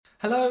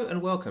Hello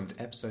and welcome to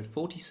episode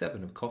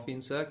 47 of Coffee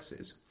and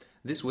Circuses.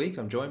 This week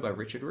I'm joined by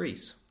Richard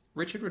Rees.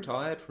 Richard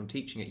retired from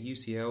teaching at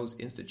UCL's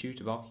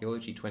Institute of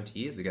Archaeology 20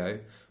 years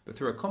ago, but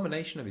through a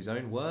combination of his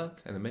own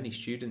work and the many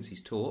students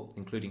he's taught,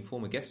 including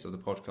former guests of the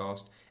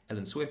podcast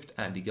Ellen Swift,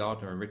 Andy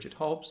Gardner and Richard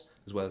Hobbs,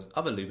 as well as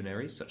other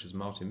luminaries such as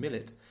Martin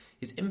Millett,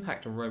 his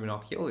impact on Roman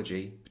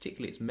archaeology,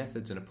 particularly its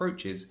methods and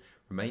approaches,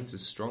 remains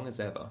as strong as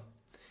ever.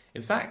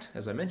 In fact,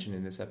 as I mentioned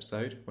in this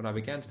episode, when I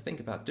began to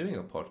think about doing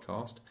a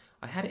podcast,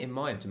 I had it in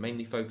mind to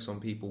mainly focus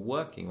on people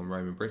working on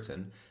Roman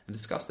Britain and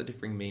discuss the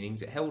differing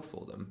meanings it held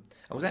for them.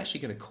 I was actually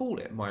going to call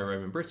it My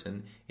Roman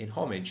Britain in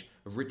homage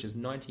of Richard's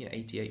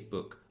 1988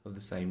 book of the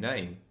same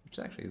name, which is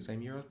actually the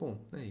same year I was born.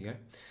 There you go.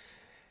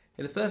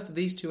 In the first of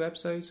these two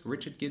episodes,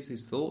 Richard gives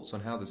his thoughts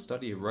on how the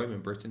study of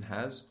Roman Britain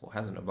has, or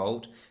hasn't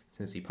evolved,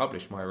 since he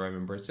published My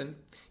Roman Britain,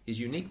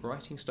 his unique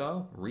writing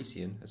style,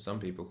 Reesian as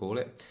some people call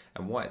it,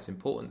 and why it's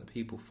important that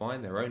people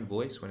find their own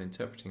voice when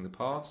interpreting the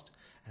past,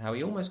 and how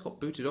he almost got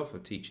booted off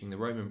of teaching the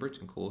Roman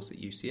Britain course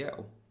at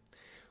UCL.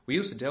 We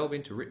also delve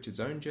into Richard's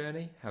own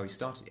journey, how he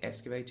started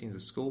excavating as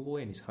a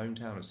schoolboy in his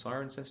hometown of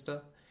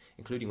Cirencester,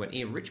 including when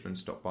Ian Richmond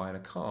stopped by in a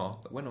car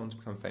that went on to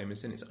become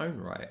famous in its own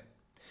right,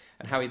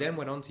 and how he then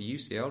went on to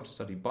UCL to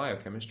study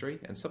biochemistry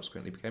and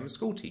subsequently became a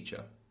school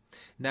teacher.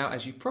 Now,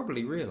 as you've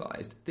probably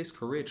realised, this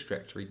career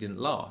trajectory didn't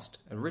last,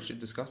 and Richard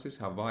discusses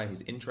how via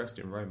his interest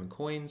in Roman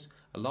coins,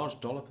 a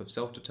large dollop of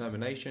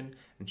self-determination,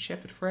 and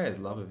Shepard Frere's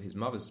love of his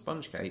mother's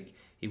sponge cake,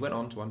 he went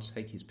on to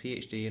undertake his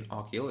PhD in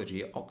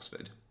archaeology at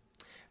Oxford.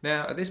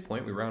 Now, at this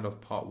point, we round off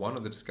part one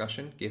of the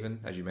discussion, given,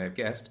 as you may have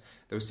guessed,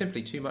 there was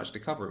simply too much to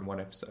cover in one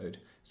episode,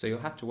 so you'll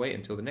have to wait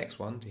until the next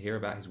one to hear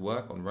about his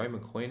work on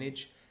Roman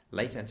coinage,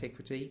 late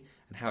antiquity,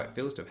 and how it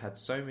feels to have had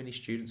so many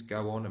students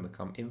go on and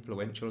become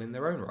influential in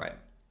their own right.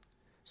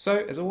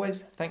 So, as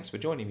always, thanks for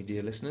joining me,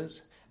 dear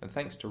listeners, and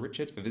thanks to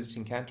Richard for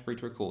visiting Canterbury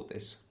to record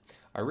this.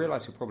 I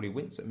realise you'll probably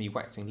wince at me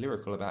waxing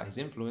lyrical about his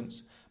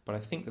influence, but I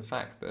think the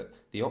fact that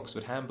the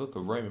Oxford Handbook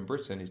of Roman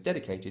Britain is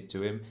dedicated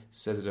to him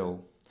says it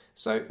all.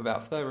 So,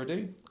 without further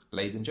ado,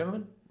 ladies and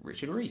gentlemen,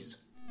 Richard Rees.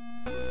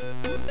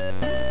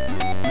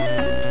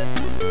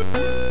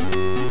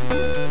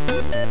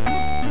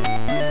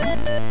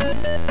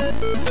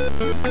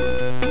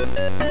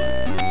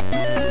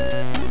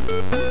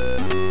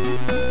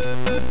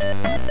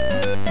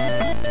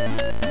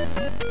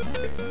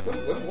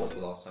 When was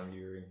the last time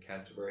you were in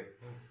Canterbury?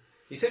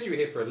 You said you were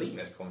here for a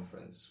LEMES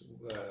conference.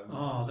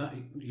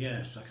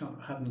 Yes. I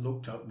hadn't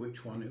looked up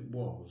which one it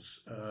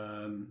was.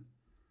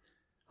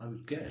 I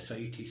would guess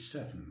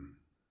 87.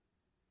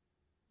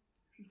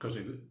 Because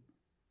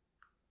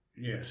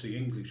the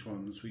English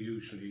ones were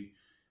usually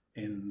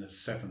in the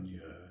 7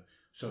 year.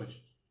 So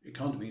it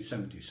can't have been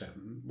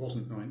 77.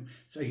 Wasn't 9.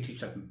 It's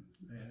 87.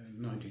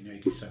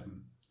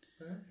 1987.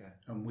 Okay.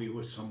 And we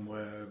were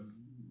somewhere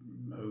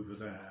over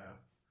there.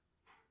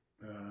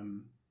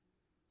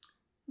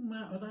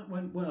 That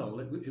went well.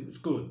 It was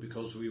good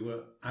because we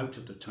were out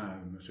of the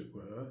town, as it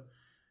were,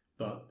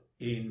 but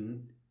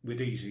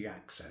with easy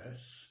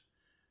access.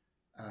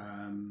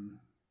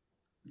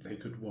 They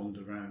could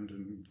wander around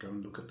and go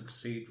and look at the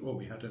cathedral.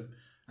 We had an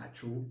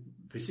actual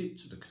visit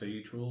to the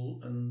cathedral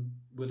and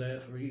were there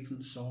for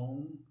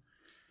evensong.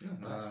 Oh,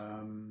 nice.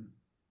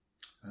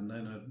 And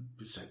then a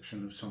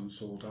reception of some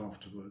sort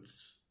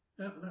afterwards.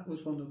 That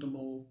was one of the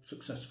more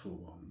successful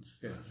ones,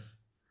 yes.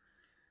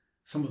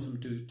 Some of them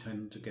do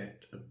tend to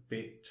get a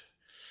bit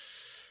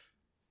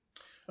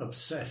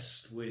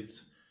obsessed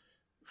with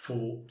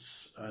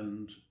forts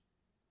and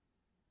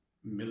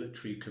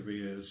military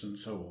careers and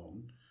so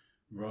on,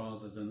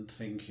 rather than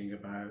thinking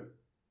about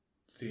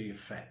the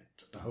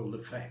whole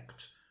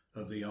effect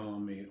of the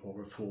army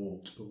or a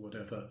fort or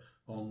whatever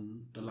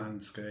on the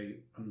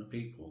landscape and the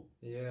people.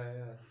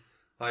 Yeah.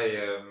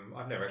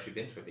 I've never actually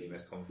been to a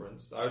LEMES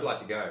conference. I would like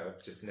to go.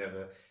 I've just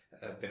never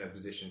been in a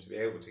position to be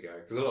able to go,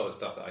 because a lot of the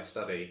stuff that I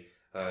study,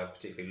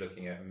 particularly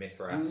looking at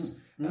Mithras,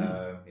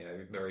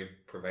 very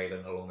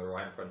prevalent along the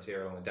Rhine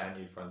frontier, along the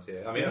Danube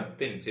frontier. I mean, I've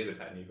been to the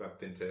Danube. I've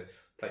been to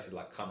places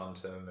like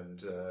Carnuntum and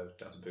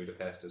down to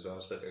Budapest as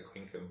well to look at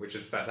Quincum, which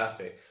is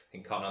fantastic. I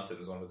think Carnuntum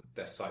is one of the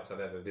best sites I've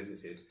ever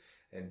visited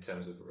in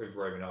terms of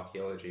Roman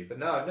archaeology. But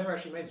no, I've never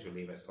actually made it to a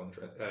LEMES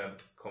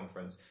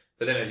conference.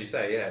 But then, as you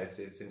say, yeah, it's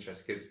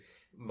interesting because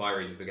my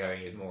reason for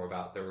going is more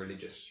about the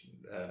religious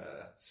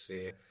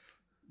sphere.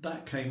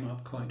 That came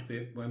up quite a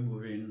bit when we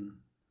were in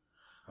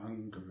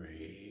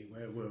Hungary.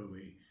 Where were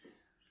we?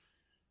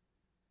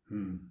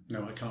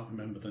 No, I can't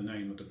remember the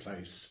name of the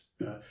place.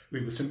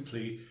 We were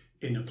simply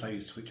in a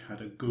place which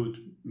had a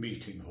good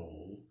meeting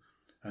hall,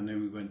 and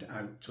then we went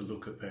out to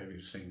look at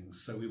various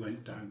things. So we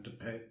went down to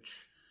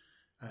Pécs,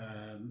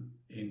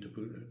 into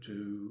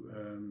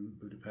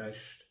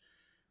Budapest,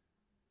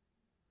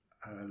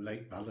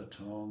 Lake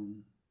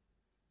Balaton,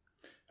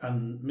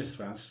 and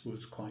Mithras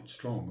was quite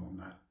strong on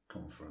that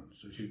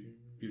conference, as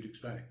you'd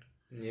expect.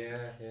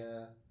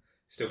 Yeah.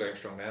 still going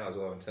strong now as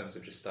well in terms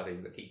of just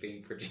studies that keep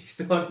being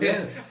produced on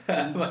it,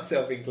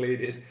 myself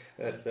included.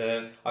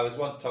 But, I was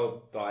once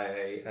told by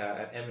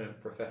an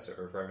eminent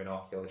professor of Roman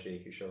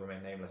archaeology, who shall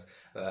remain nameless,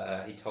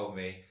 he told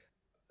me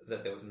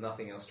that there was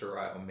nothing else to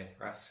write on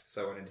Mithras,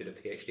 so I went and did a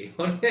PhD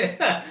on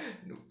it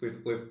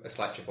with a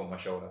slight chip on my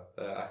shoulder.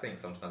 I think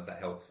sometimes that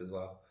helps as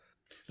well.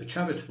 The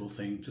charitable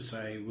thing to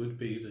say would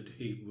be that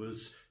he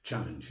was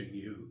challenging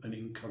you and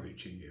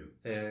encouraging you.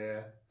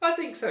 Yeah, I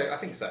think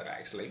so.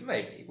 Actually,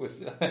 maybe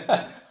was.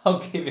 I'll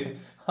give him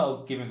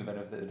the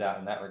benefit of the doubt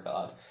in that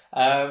regard.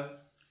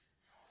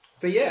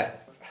 But yeah,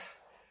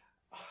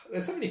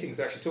 there's so many things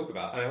to actually talk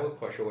about, and I wasn't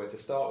quite sure where to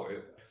start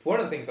with. One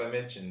of the things I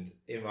mentioned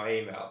in my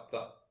email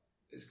that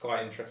is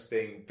quite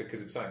interesting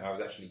because of something I was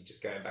actually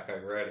just going back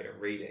over earlier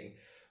and reading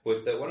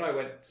was that when I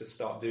went to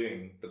start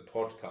doing the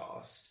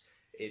podcast,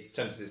 it's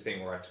turned to this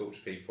thing where I talk to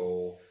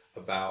people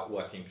about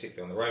working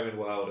particularly on the Roman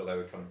world, although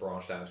we kind of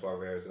branched out into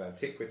other areas of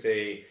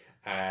antiquity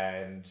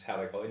and how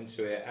they got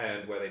into it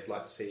and where they'd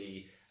like to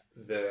see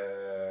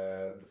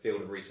the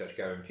field of research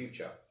go in the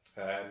future.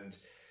 And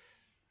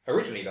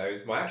originally, though,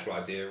 my actual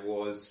idea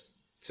was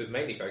to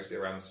mainly focus it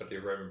around the study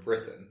of Roman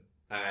Britain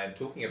and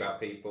talk to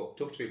people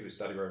who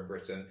study Roman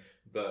Britain,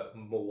 but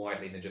more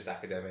widely than just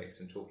academics,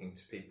 and talking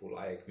to people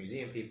like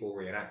museum people,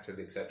 reenactors,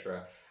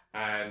 etc.,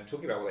 and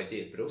talking about what they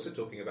did, but also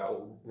talking about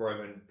what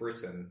Roman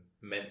Britain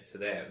meant to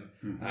them.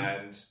 Mm-hmm.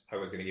 And I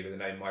was going to give it the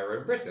name My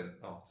Roman Britain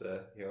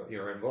after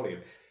your own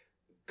volume.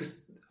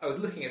 Because I was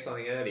looking at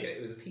something earlier.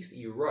 It was a piece that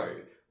you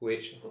wrote,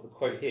 which, I've got the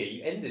quote here,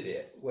 you ended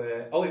it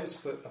where, it was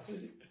for, I think,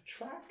 was it for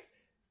Track?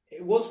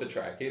 It was for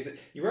Track.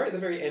 You wrote at the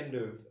very end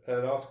of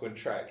an article in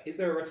Track, is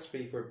there a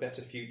recipe for a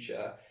better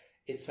future?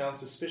 It sounds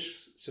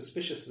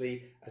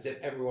suspiciously as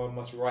if everyone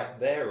must write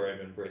their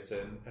Roman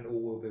Britain and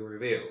all will be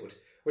revealed.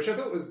 Which I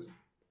thought was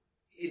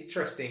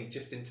interesting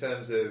just in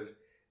terms of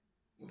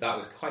that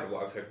was kind of what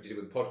I was hoping to do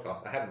with the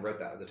podcast. I hadn't read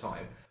that at the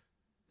time.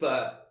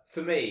 But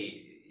for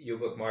me, your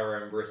book, My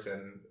Roman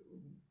Britain,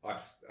 I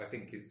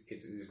think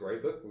it's a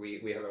great book. We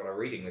have it on our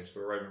reading list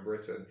for Roman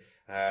Britain,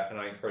 and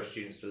I encourage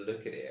students to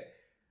look at it.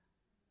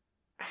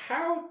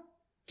 How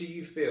do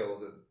you feel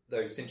that,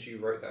 though, since you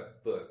wrote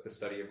that book, The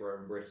Study of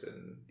Roman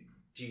Britain,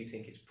 do you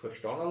think it's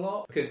pushed on a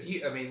lot? Because,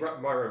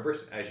 My Roman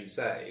Britain, as you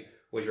say,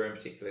 was your own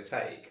particular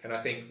take. And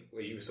I think,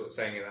 as you were sort of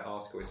saying in that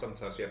article, is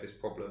sometimes we have this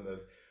problem of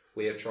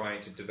we are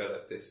trying to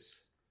develop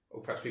this, or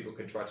perhaps people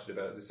can try to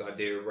develop this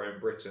idea of Roman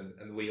Britain,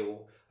 and we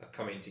all are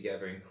coming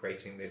together and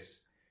creating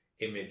this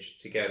image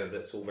together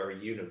that's all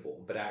very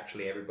uniform, but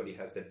actually everybody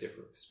has their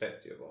different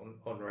perspective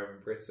on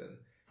Roman Britain.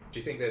 Do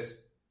you think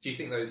there's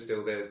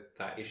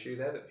that issue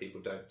there, that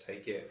people don't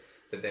take it,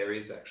 that there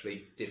is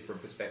actually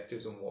different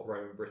perspectives on what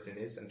Roman Britain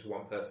is, and to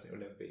one person it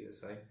will never be the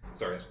same?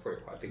 Sorry, that's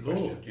probably quite a big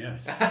question.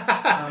 Yes.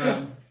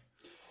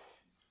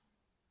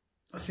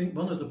 I think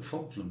one of the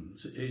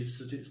problems is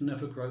that it's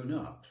never grown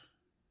up.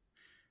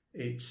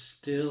 It's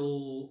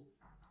still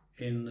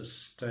in the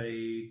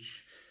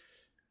stage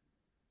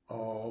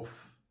of...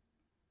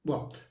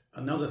 Well,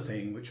 another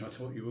thing which I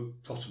thought you were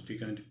possibly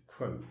going to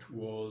quote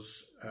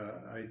was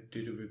I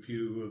did a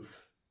review of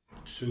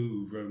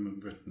 2 Roman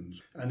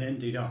Britons and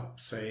ended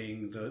up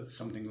saying that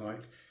something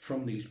like,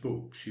 from these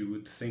books you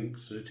would think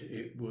that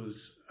it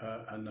was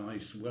a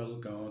nice,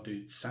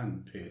 well-guarded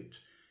sandpit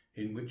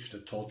in which the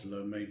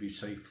toddler may be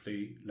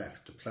safely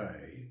left to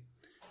play,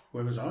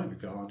 whereas I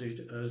regard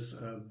it as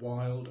a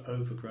wild,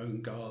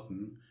 overgrown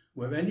garden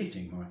where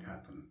anything might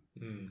happen.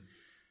 Mm.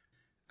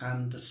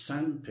 And the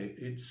sandpit,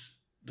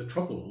 the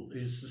trouble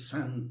is the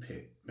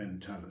sandpit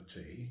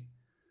mentality,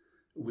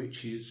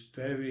 which is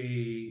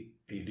very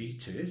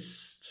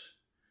elitist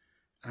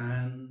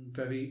and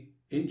very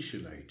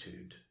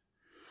insulated.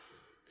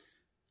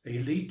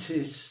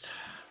 Elitist,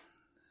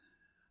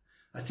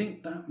 I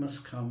think that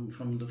must come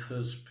from the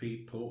first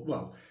people,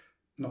 well,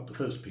 not the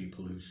first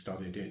people who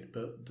studied it,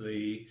 but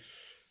the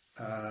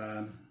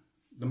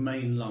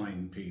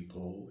mainline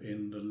people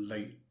in the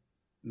late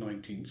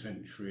 19th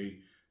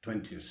century,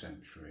 20th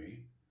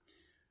century,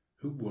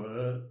 who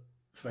were,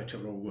 for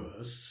better or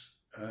worse,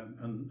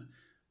 and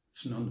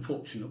it's an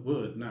unfortunate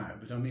word now,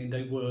 but I mean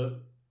they were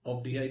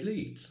of the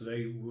elite.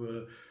 They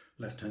were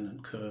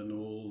lieutenant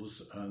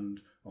colonels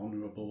and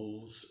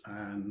honourables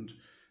and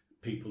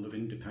people of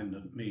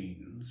independent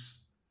means.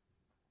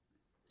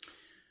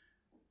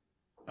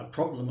 A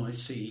problem I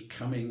see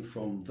coming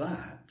from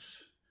that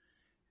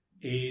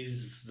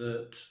is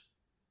that,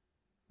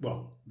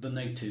 well, the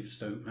natives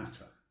don't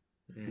matter.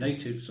 Mm.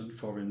 Natives and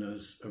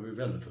foreigners are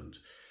irrelevant.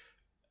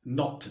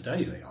 Not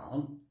today they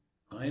aren't,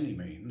 by any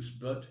means,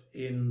 but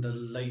in the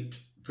late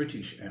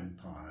British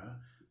Empire,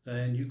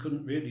 then you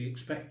couldn't really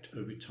expect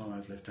a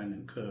retired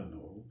lieutenant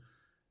colonel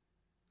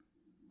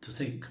to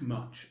think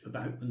much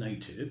about the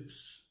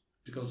natives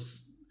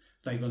because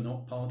they were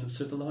not part of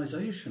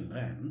civilization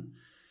then.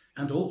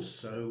 And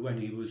also, when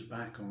he was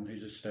back on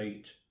his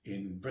estate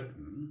in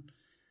Britain,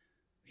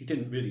 he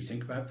didn't really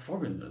think about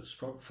foreigners.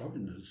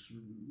 Foreigners,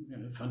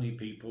 funny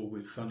people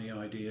with funny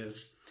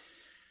ideas.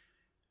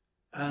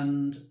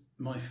 And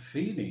my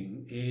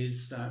feeling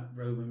is that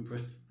Roman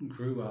Britain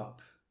grew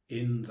up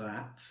in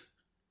that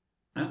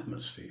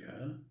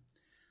atmosphere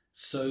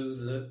so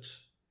that,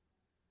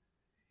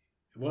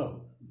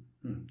 well,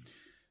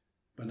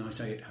 when I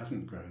say it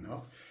hasn't grown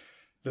up,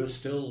 there's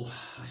still,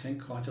 I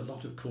think, quite a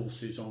lot of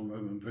courses on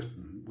Roman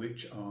Britain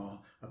which are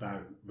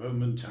about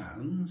Roman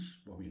towns.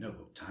 Well, we know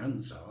what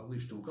towns are,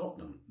 we've still got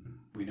them.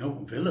 We know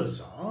what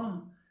villas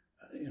are,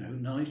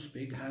 nice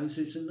big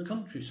houses in the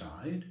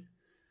countryside.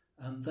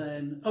 And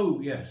then,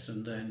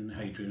 and then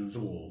Hadrian's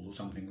Wall or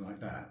something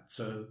like that.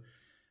 So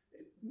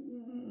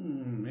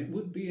it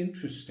would be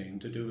interesting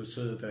to do a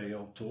survey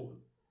of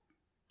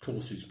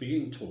courses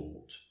being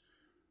taught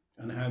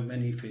and how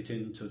many fit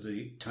into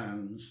the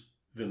towns,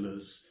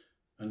 villas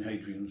and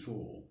Hadrian's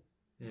Wall.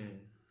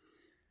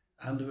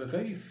 And there are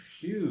very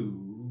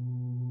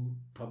few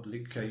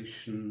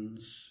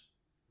publications.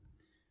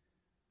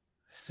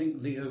 I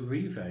think Leo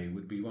Rive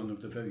would be one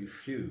of the very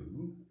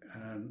few.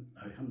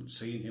 I haven't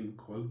seen him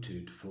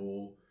quoted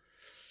for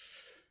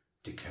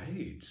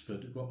decades,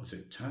 but what was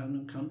it, Town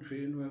and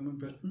Country in Roman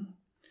Britain?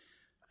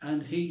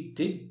 And he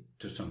did,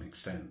 to some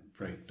extent,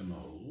 break the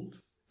mould,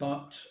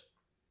 but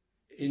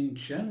in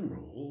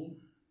general,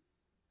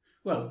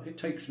 well, it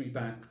takes me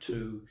back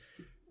to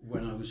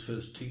when I was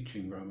first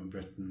teaching Roman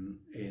Britain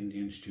in the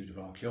Institute of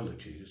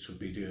Archaeology. This would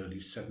be the early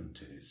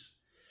 70s.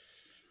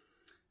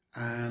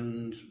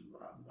 And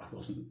I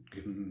wasn't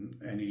given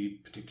any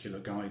particular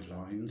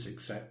guidelines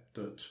except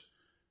that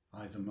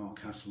either Mark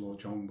Hassel or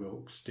John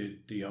Wilkes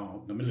did the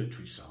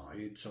military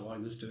side, so I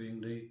was doing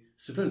the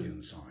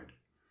civilian side.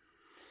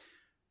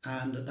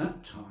 And at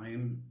that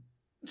time,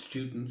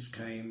 students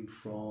came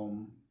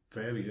from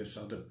various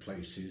other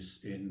places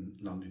in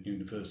London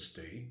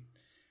University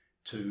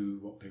to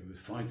what they were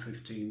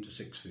 5:15 to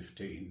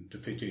 6:15 to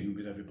fit in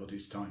with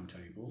everybody's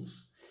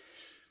timetables.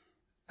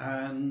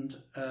 And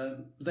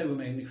they were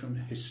mainly from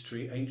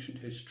history, ancient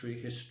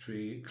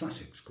history,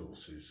 classics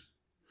courses.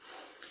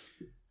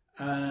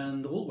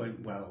 And all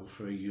went well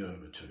for a year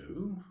or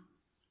two.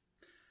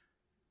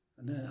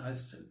 And then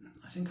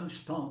I think I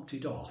sparked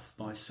it off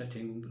by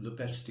setting the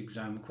best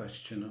exam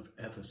question I've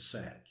ever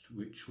set,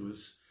 which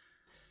was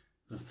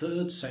the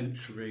 3rd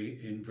century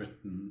in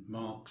Britain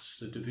marks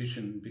the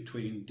division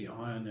between the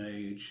Iron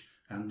Age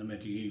and the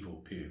medieval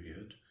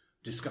period.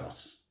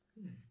 Discuss.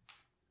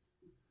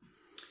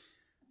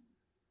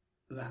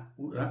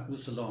 That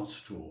was the last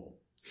straw.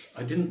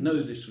 I didn't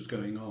know this was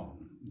going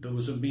on. There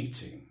was a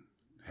meeting,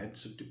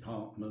 heads of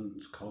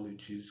departments,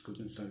 colleges,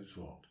 goodness knows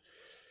what.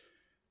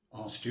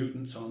 Our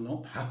students are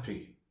not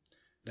happy.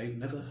 They've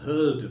never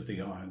heard of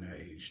the Iron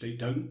Age. They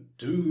don't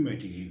do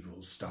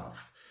medieval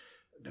stuff.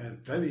 They're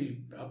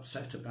very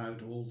upset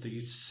about all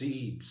these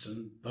seeds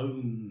and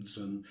bones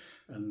and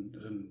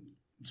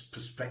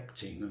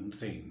prospecting and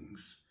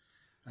things.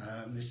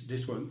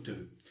 This won't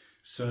do.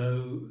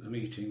 So the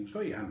meeting was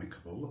very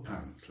amicable,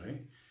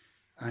 apparently,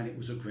 and it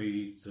was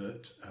agreed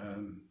that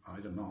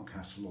either Mark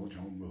Hassel or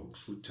John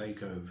Wilkes would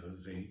take over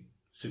the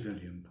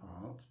civilian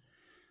part,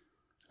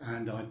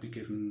 and I'd be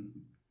given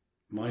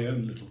my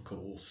own little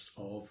course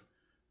of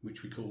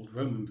which we called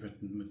Roman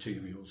Britain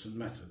Materials and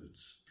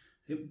Methods.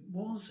 It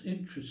was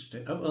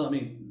interesting.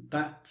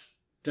 That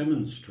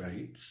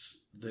demonstrates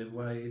the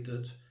way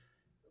that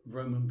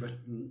Roman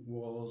Britain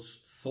was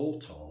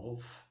thought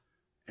of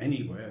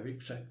anywhere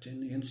except in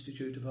the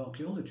Institute of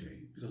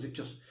Archaeology, because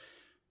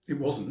it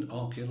wasn't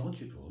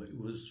archaeological, it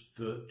was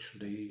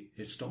virtually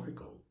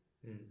historical.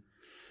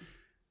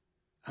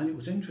 And it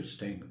was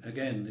interesting,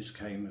 again, this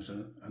came as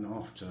an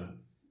after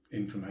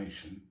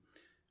information.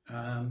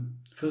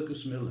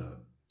 Fergus Miller,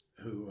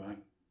 who I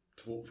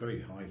thought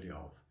very highly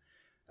of,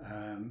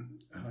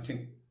 I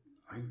think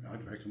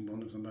I'd reckon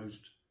one of the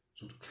most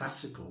sort of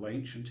classical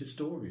ancient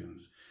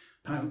historians,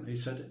 apparently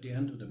said at the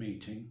end of the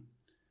meeting,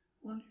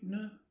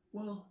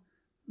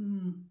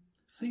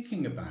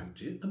 thinking about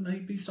it, there may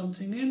be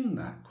something in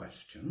that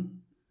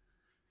question.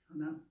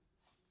 And I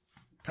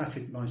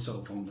patted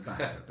myself on the back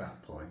at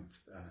that point.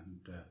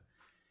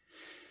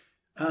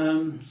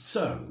 And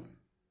so,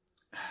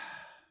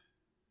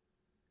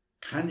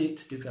 can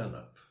it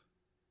develop?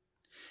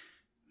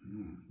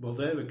 Well,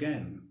 there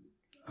again,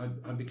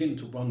 I begin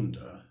to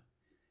wonder,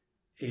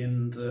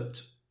 in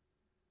that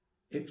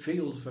it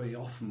feels very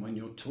often when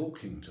you're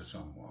talking to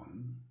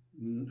someone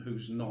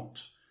who's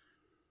not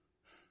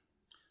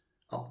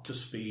up to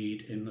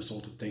speed in the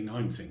sort of thing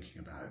I'm thinking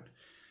about,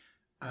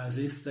 as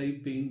if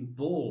they've been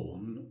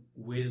born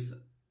with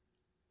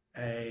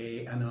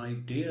an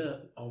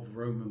idea of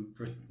Roman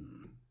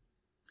Britain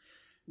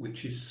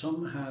which is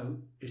somehow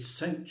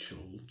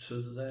essential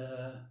to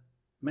their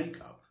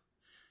makeup.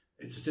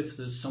 It's as if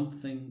there's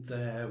something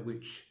there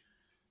which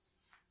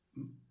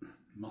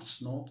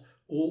must not,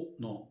 ought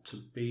not to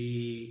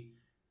be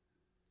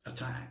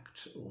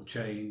attacked or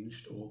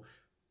changed, or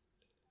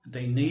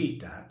they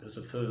need that as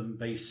a firm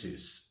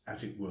basis,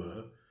 as it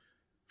were,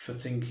 for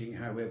thinking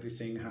how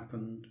everything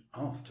happened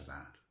after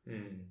that.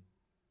 Have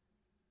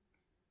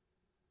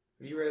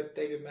you read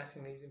David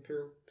Mattingly's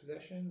Imperial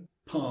Possession?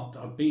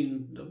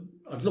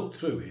 I've looked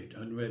through it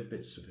and read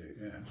bits of it.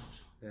 Yes.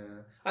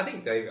 Yeah, I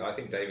think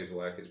David's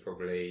work is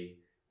probably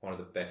one of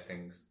the best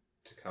things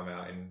to come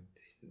out in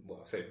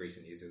well, I say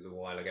recent years. It was a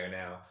while ago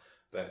now,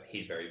 but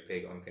he's very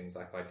big on things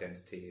like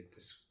identity.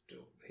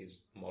 His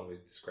model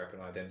is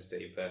discrepant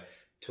identity, but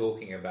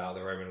talking about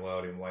the Roman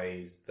world in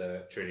ways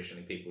that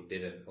traditionally people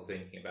didn't, or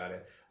thinking about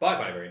it. But I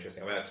find it very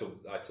interesting. I mean, I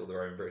taught the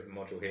Roman Britain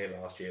module here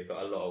last year, but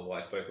a lot of what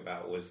I spoke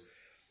about was,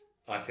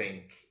 I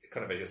think,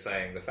 kind of as you're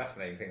saying, the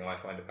fascinating thing I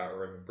find about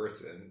Roman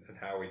Britain and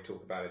how we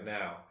talk about it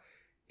now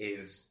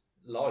is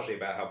largely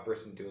about how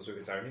Britain deals with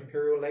its own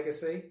imperial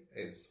legacy.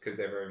 It's because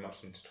they're very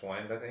much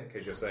intertwined, I think.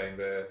 As you're saying,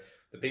 the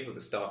people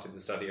that started the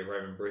study of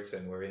Roman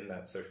Britain were in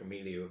that social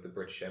milieu of the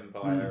British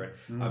Empire.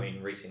 I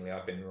mean, recently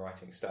I've been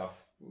writing stuff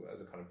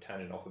as a kind of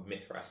tangent off of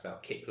Mithras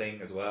about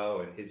Kipling as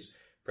well and his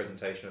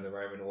presentation of the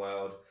Roman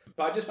world.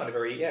 But I just find it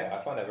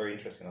I find that very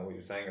interesting, like what you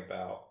were saying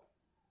about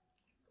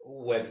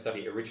where the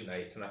study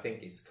originates. And I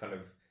think it's kind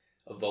of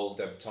evolved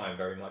over time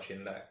very much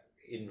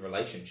in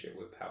relationship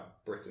with how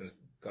Britain's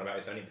gone about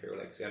its own imperial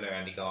legacy. I know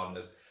Andy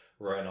Gardner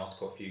wrote an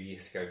article a few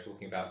years ago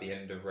talking about the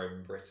end of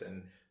Roman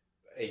Britain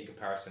in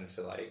comparison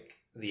to like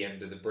the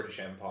end of the British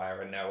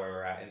Empire and now where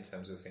we're at in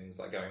terms of things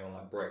like going on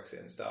like Brexit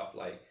and stuff,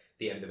 like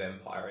the end of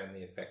empire and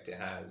the effect it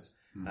has.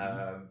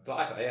 But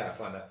I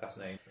find that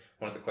fascinating.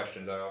 One of the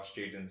questions I ask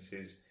students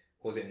is,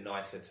 was it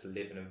nicer to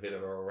live in a villa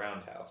or a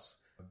roundhouse?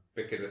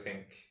 Because I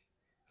think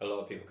a lot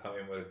of people come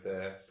in with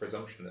the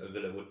presumption that a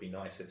villa would be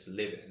nicer to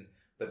live in,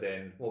 but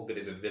then what good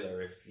is a villa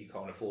if you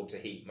can't afford to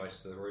heat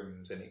most of the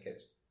rooms and it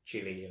gets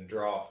chilly and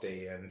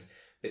drafty and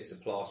bits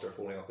of plaster are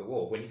falling off the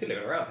wall, when you could live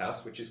in a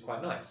roundhouse, which is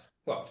quite nice.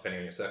 Well, depending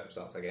on your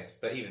circumstance, I guess.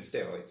 But even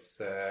still, it's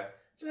I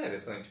don't know,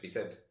 there's something to be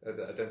said.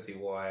 I don't see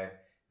why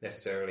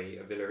necessarily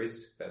a villa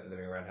is better than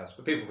living in a roundhouse,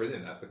 but people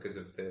presume that because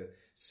of the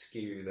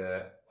skew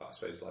that, well, I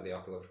suppose, like the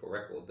archaeological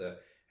record that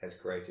has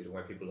created, and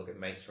where people look at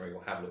masonry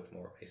or have looked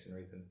more at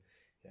masonry than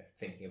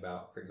thinking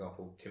about, for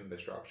example, timber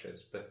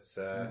structures. But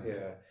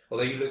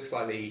although you look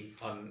slightly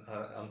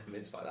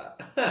unconvinced by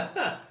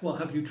that. Well,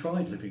 have you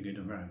tried living in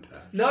a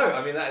roundhouse? No,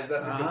 I mean that's a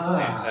good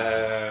point.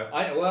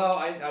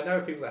 I know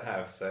of people that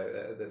have,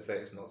 so that say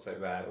it's not so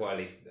bad. Well, at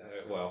least,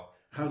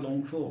 How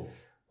long for?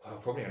 Well,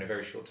 probably on a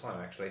very short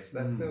time, actually. So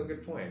that's still a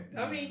good point.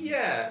 I mean,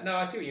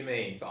 I see what you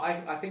mean. But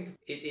I think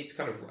it's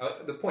kind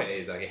of... the point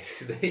is, I guess,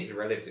 that it's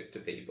relative to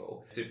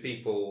people. Do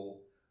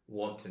people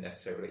want to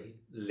necessarily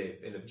live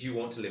in do you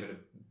want to live in a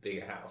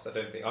bigger house? I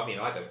don't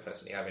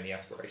personally have any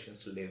aspirations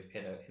to live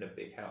in a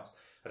big house.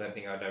 I don't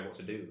think I know what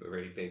to do with a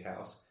really big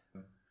house.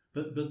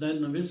 But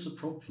then there is the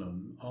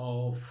problem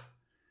of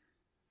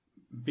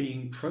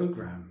being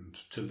programmed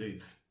to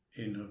live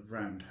in a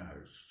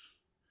roundhouse.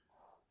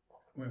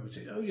 Where was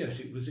it? Oh, yes,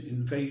 it was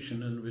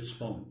Invasion and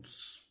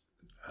Response,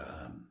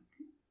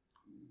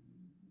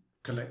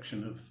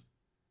 collection of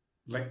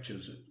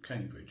lectures at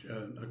Cambridge,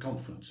 a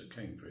conference at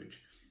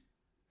Cambridge.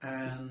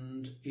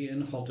 And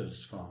Ian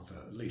Hodder's father,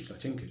 at least I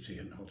think it's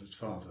Ian Hodder's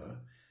father,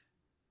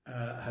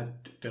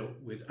 had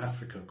dealt with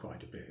Africa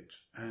quite a bit.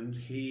 And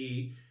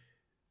he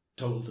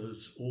told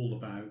us all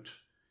about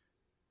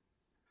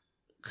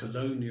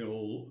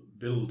colonial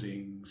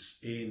buildings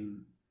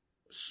in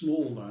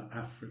smaller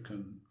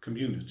African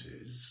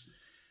communities,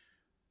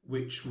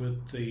 which were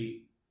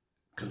the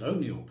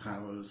colonial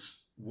powers'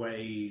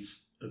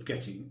 ways of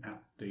getting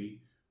at the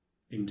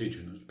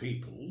indigenous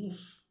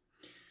peoples.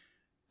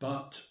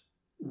 But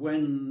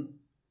when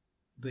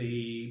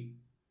the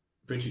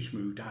British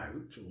moved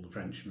out, or the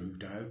French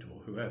moved out,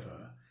 or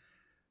whoever,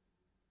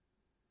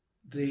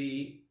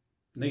 the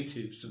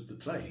natives of the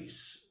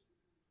place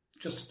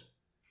just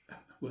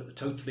were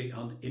totally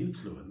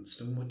uninfluenced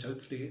and were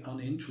totally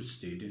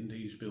uninterested in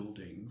these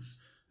buildings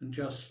and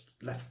just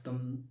left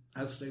them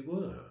as they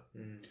were.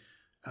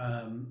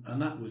 And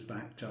that was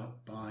backed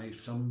up by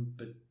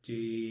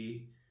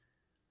somebody,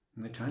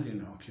 an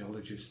Italian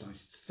archaeologist, I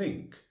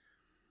think,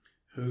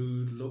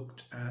 who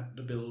looked at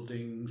the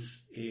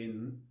buildings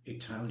in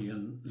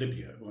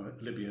Libya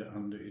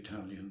under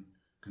Italian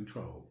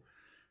control,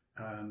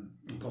 and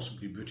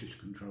possibly British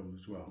control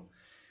as well.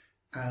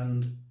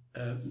 And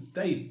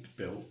they'd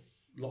built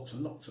lots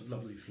and lots of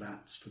lovely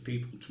flats for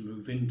people to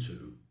move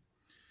into.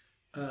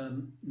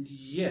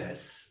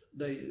 Yes,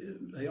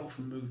 they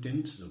often moved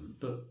into them,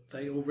 but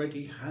they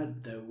already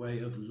had their way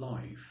of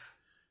life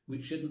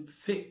which didn't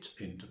fit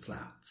into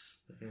flats.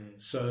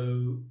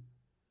 So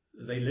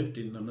they lived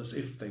in them as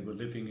if they were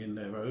living in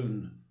their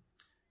own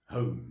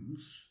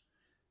homes,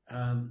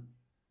 and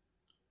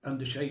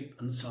the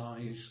shape and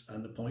size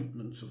and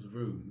appointments of the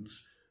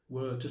rooms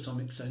were to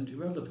some extent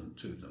irrelevant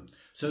to them.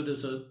 So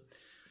there's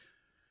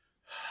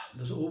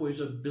always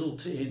a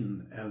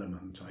built-in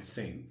element, I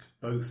think,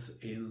 both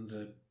in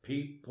the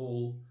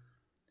people,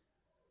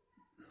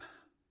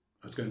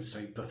 I was going to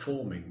say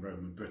performing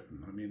Roman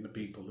Britain, I mean the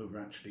people who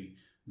are actually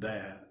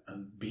there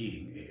and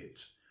being it.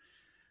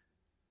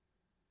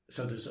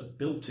 So there's a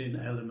built-in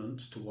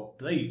element to what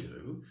they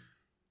do,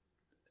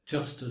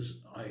 just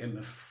as I am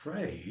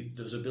afraid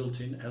there's a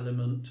built-in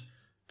element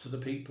to the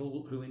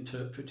people who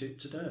interpret it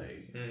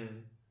today.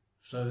 Mm.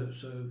 So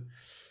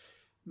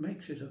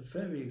makes it a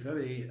very,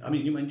 very. I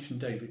mean, you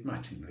mentioned David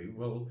Mattingly.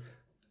 Well,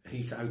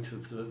 he's out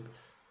of the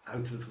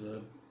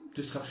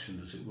discussion,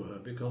 as it were,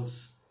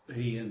 because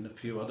he and a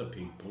few other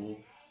people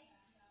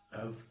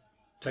have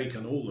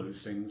taken all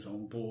those things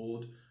on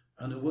board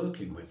and are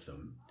working with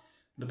them.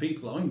 The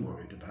people I'm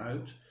worried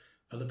about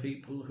are the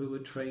people who are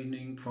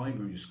training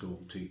primary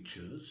school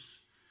teachers,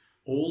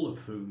 all of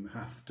whom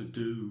have to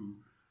do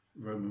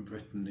Roman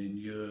Britain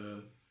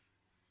in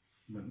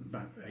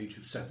about the age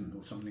of 7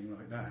 or something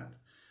like that.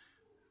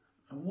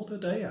 And what are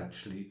they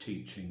actually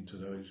teaching to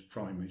those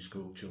primary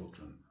school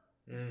children?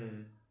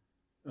 Mm.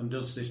 And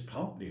does this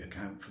partly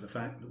account for the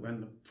fact that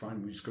when the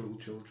primary school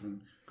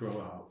children grow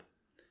up,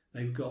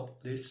 they've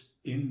got this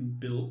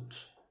inbuilt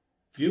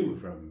view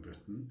of Roman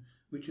Britain,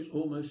 which is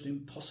almost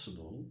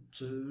impossible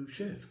to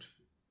shift?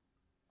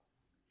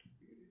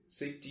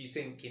 So do you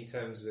think in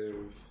terms of...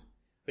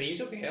 I mean, you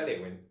were talking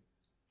earlier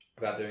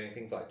about doing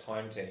things like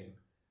Time Team,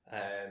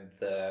 and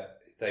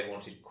they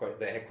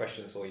had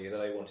questions for you that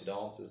they wanted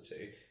answers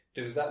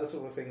to. Was that the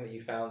sort of thing that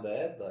you found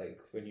there? Like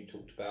when you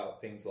talked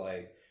about things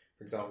like,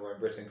 for example, Roman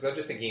Britain? Because I'm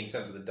just thinking in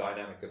terms of the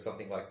dynamic of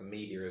something like the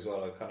media as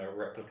well, and kind of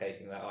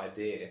replicating that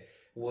idea.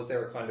 Was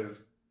there a kind of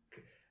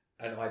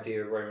an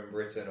idea of Roman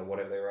Britain or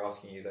whatever they were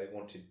asking you, they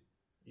wanted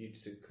you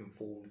to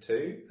conform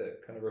to,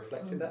 that kind of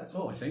reflected that?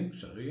 Oh, I think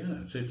so,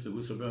 yes. If there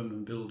was a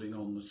Roman building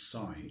on the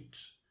site,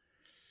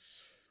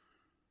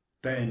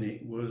 then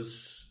it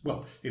was,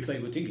 well, if they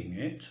were digging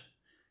it,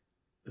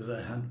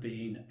 there had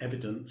been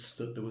evidence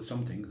that there was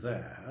something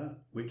there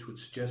which would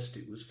suggest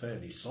it was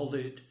fairly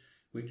solid,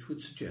 which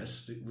would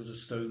suggest it was a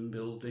stone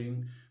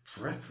building,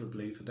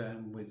 preferably for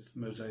them with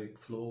mosaic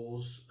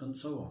floors and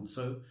so on.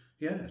 So,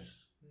 yes.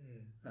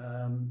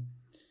 I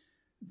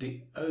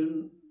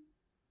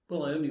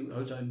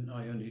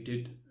only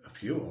did a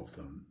few of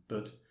them,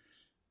 but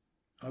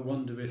I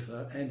wonder if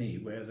there are any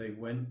where they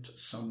went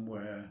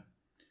somewhere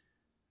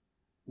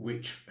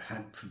which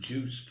had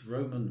produced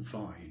Roman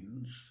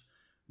finds,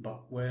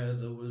 but where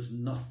there was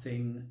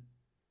nothing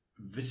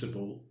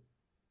visible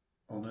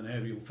on an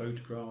aerial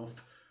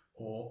photograph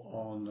or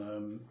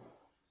on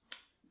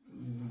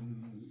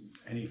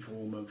any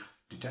form of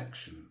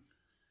detection.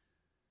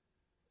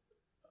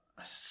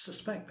 I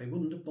suspect they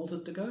wouldn't have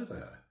bothered to go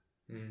there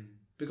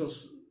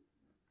because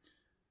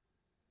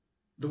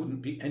there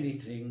wouldn't be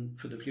anything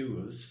for the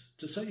viewers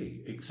to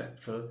see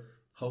except for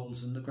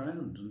holes in the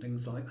ground and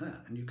things like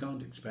that. And you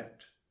can't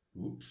expect,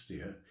 whoops,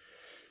 dear,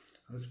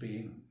 I was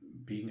being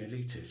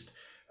elitist.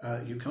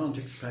 You can't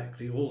expect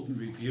the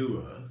ordinary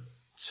viewer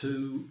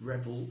to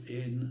revel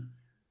in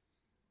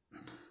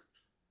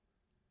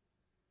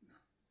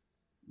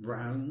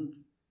round,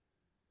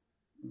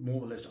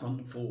 more or less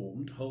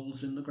unformed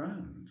holes in the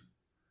ground,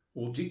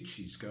 or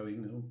ditches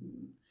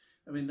going.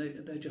 I mean,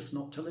 they're just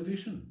not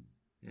television.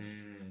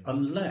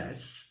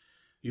 Unless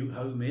you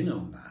home in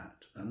on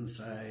that and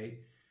say,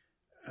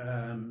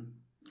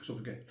 sort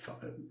of get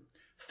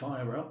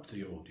fire up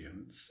the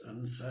audience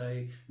and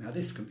say, now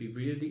this can be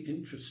really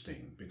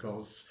interesting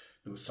because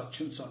there was such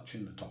and such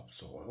in the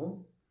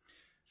topsoil,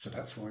 so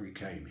that's why we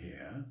came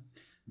here.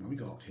 When we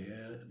got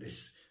here,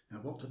 this. Now,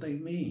 what do they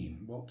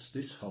mean? What's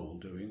this hole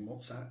doing?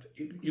 What's that?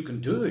 You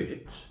can do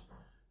it,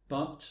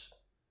 but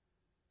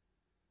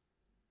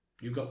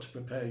you've got to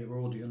prepare your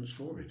audience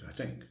for it, I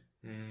think.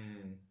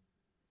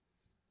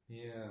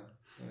 Yeah.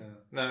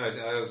 No,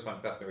 I always find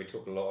it fascinating. We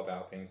talk a lot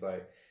about things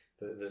like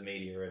the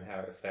media and how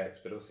it affects,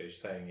 but also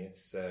just saying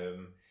it's,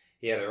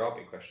 there are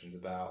big questions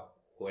about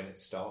when it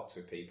starts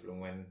with people and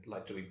when,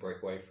 like, do we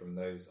break away from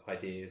those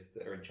ideas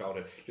that are in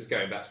childhood? Just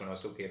going back to when I was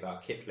talking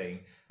about Kipling,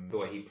 the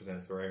way he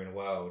presents the Roman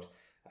world.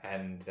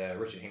 And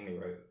Richard Hingley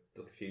wrote a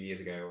book a few years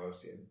ago,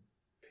 obviously,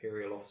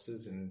 Imperial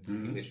Officers and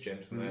English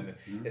Gentlemen.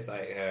 It's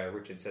like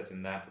Richard says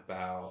in that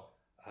about,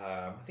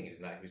 I think it was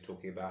in that, he was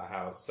talking about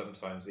how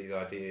sometimes these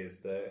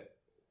ideas that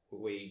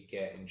we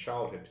get in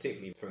childhood,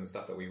 particularly from the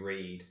stuff that we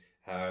read,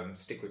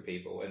 stick with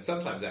people. And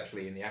sometimes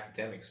actually in the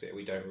academic sphere,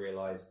 we don't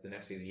realise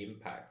necessarily the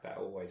impact that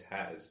always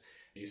has.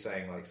 You're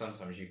saying, like,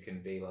 sometimes you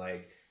can be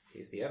like,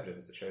 here's the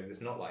evidence that shows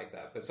it's not like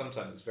that. But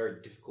sometimes it's very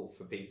difficult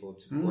for people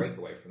to break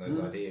away from those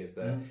ideas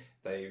that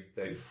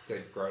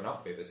they've grown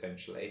up with,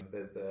 essentially.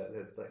 There's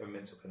like a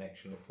mental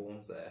connection that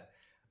forms there.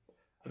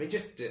 I mean,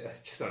 just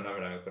on another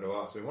note, I've got to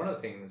ask, I mean, one of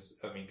the things,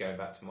 I mean, going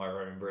back to my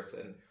Roman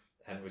Britain,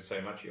 and with so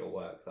much of your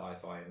work that I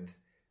find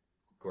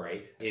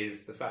great,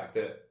 is the fact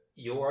that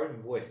your own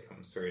voice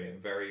comes through in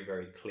it very,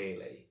 very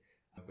clearly,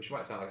 which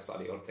might sound like a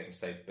slightly odd thing to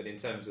say, but in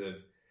terms of,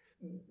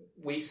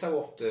 I so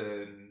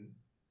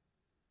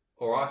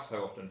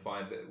often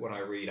find that when I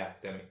read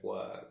academic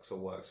works or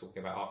works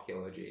talking about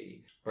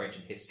archaeology or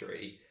ancient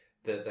history,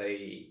 that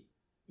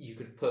you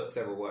could put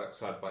several works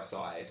side by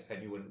side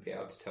and you wouldn't be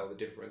able to tell the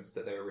difference,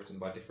 that they were written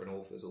by different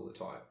authors all the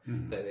time.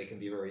 That they can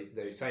be very,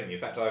 very samey. In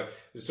fact, I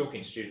was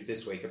talking to students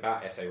this week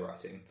about essay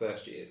writing,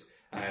 first years,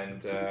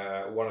 and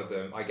one of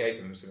them, I gave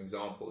them some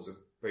examples of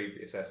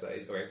previous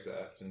essays or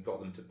excerpts and got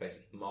them to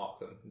basically mark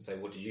them and say,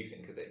 what did you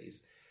think of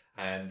these?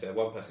 And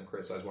one person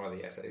criticised one of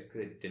the essays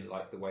because they didn't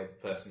like the way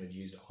the person had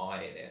used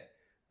I in it.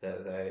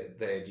 That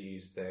they had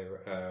used they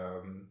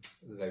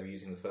were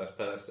using the first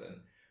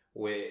person,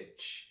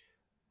 which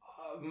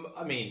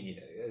I mean, you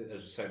know,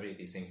 as so many of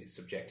these things, it's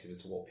subjective as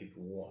to what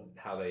people want,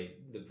 how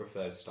the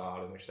preferred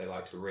style in which they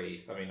like to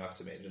read. I mean, I've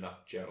submitted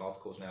enough journal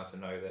articles now to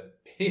know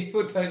that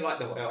people don't like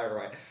the way I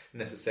write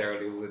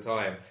necessarily all the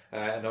time,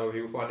 and other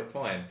people find it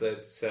fine. But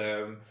as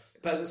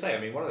I say, I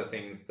mean, one of the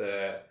things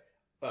that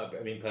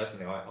I mean,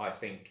 personally, I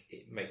think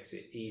it makes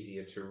it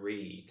easier to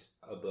read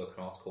a book,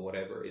 an article,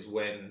 whatever, is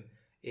when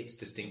it's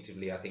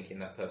distinctively, I think, in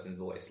that person's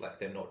voice. Like,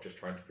 they're not just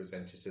trying to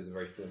present it as a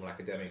very formal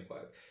academic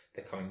work.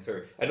 They're coming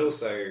through. And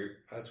also,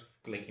 as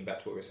linking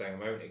back to what we were saying a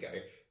moment ago,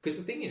 because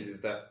the thing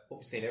is that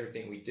obviously in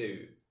everything we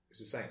do, as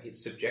I was saying,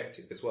 it's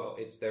subjective as well.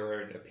 It's their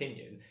own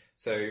opinion.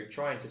 So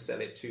trying to sell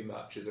it too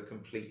much as a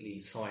completely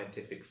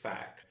scientific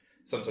fact,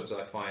 sometimes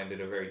I find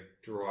in a very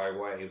dry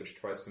way, which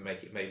tries to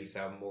make it maybe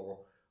sound more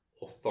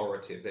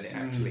authoritative than it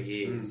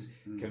actually is,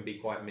 can be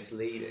quite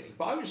misleading.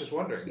 But I was just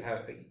wondering,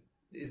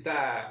 has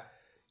that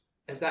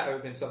ever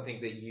been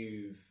something that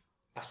you've,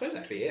 I suppose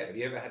actually, yeah, have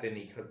you ever had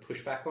any kind of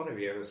pushback on? Have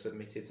you ever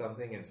submitted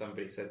something and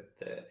somebody said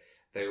that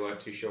they weren't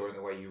too sure in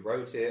the way you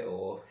wrote it,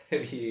 or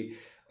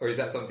is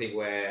that something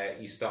where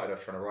you started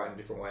off trying to write in a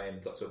different way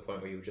and got to a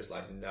point where you were just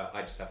like, no,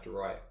 I just have to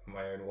write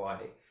my own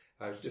way?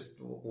 I was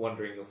just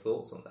wondering your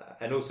thoughts on that.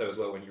 And also as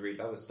well, when you read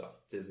other stuff,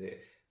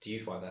 do you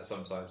find that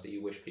sometimes that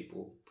you wish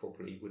people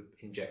probably would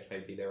inject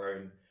maybe their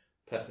own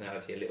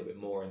personality a little bit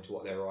more into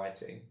what they're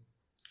writing?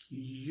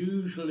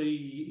 Usually,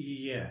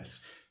 yes.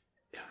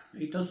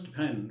 It does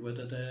depend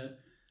whether they're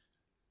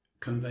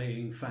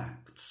conveying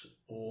facts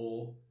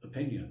or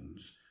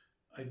opinions.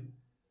 I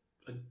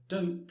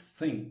don't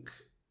think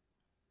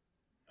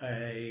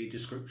a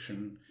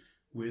description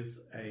with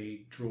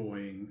a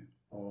drawing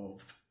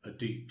of a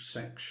deep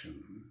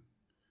section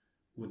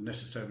would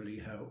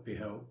necessarily be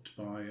helped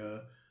by a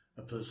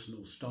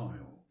personal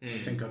style.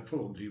 I think I'd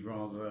probably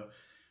rather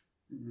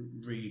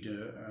read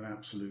an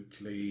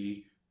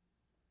absolutely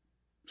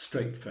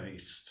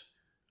straight-faced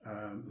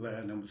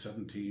Layer number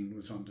 17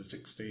 was under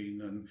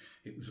 16 and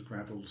it was a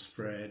gravel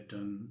spread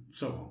and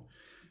so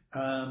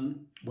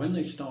on. When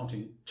they start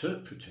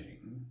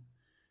interpreting,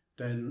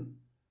 then,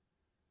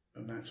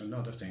 and that's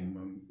another thing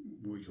when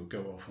we could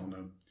go off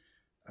on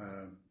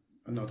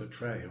another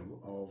trail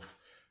of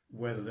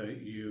whether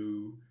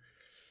you,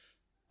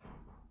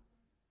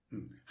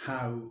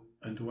 how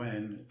and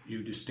when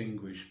you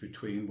distinguish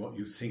between what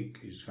you think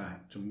is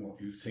fact and what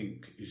you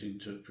think is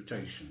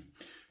interpretation.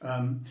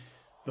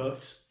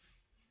 But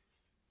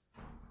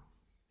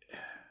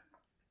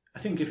I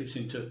think if it's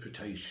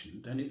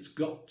interpretation, then it's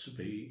got to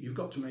be, you've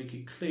got to make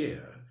it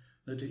clear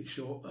that it's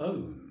your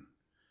own.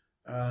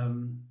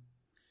 And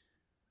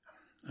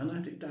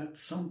I think that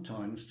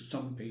sometimes to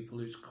some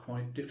people is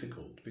quite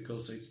difficult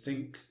because they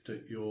think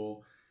that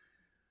you're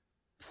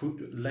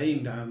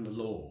laying down the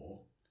law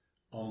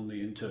on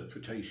the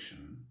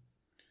interpretation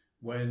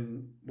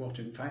when what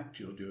in fact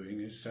you're doing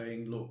is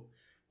saying, look,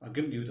 I've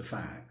given you the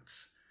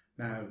facts.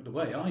 Now, the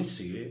way I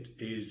see it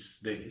is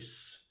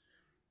this,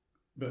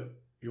 but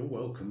you're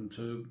welcome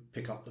to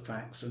pick up the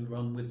facts and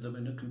run with them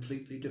in a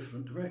completely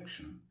different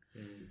direction.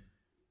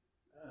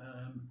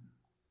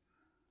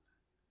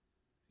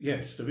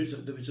 Yes, there is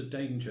a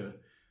danger.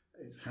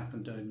 It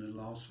happened in the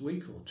last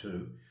week or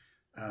two.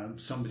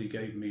 Somebody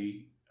gave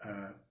me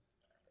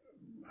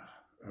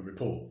a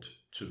report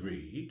to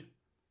read.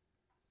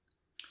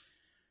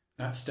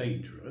 That's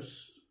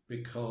dangerous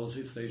because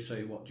if they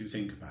say, what do you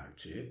think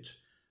about it,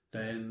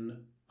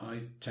 then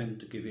I tend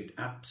to give it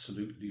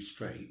absolutely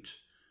straight.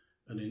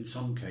 And in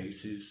some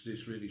cases,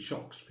 this really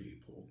shocks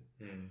people.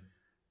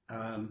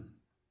 In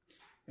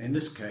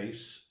this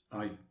case,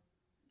 I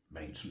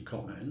made some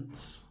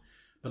comments,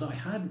 but I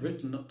had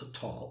written at the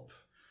top,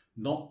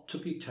 not to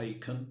be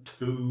taken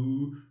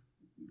too,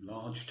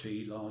 large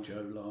T, large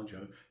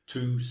O,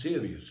 too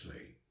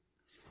seriously.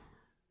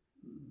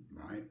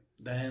 Right.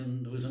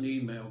 Then there was an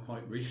email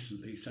quite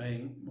recently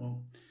saying,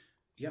 well,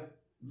 yep,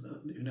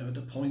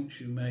 the points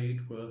you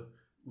made were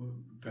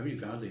very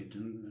valid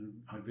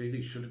and I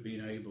really should have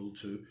been able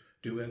to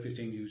do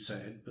everything you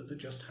said, but there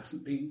just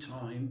hasn't been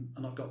time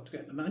and I've got to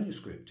get the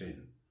manuscript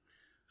in.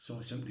 So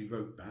I simply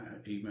wrote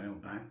email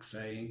back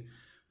saying,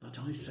 but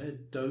I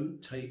said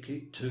don't take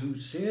it too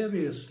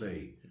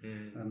seriously.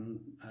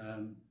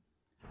 And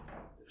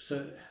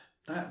so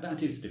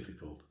that is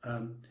difficult.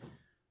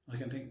 I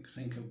can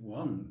think of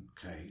one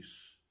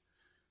case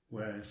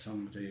where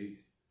somebody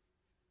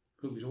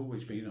who's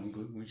always been on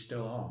good, we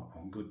still are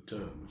on good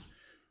terms,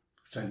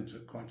 sent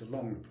quite a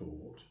long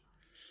report,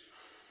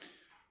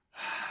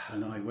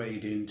 and I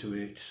weighed into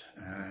it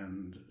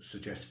and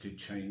suggested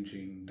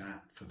changing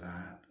that for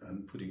that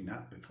and putting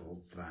that before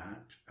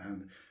that,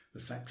 and the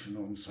section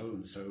on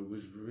so-and-so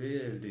was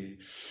really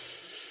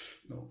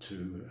not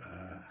too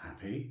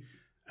happy.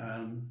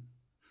 And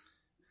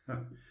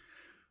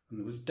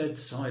there was dead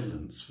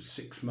silence for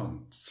 6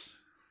 months.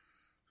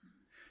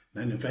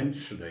 Then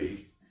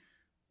eventually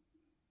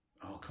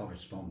our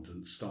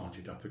correspondence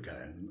started up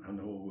again and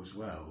all was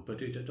well.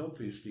 But it had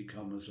obviously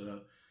come as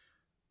a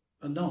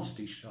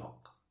nasty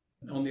shock.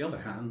 On the other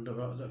hand, there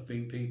have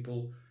been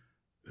people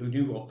who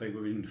knew what they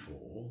were in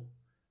for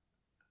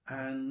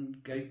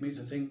and gave me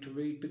the thing to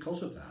read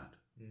because of that.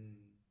 Mm.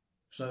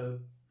 So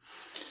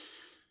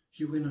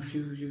you win a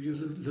few, you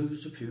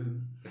lose a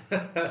few.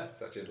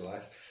 Such is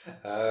life.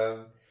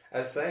 I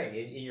was saying,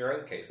 in your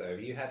own case, though,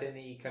 have you had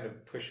any kind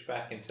of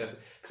pushback in terms of...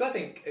 Because I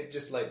think,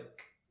 just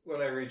like,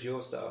 when I read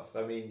your stuff,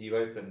 I mean, you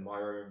opened My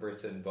Roman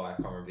Britain by, I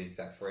can't remember the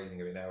exact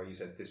phrasing of it now, you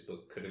said this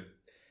book could have...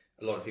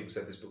 A lot of people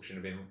said this book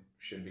shouldn't be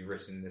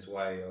written in this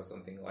way, or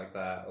something like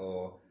that,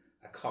 or...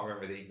 I can't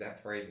remember the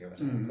exact phrasing of it. I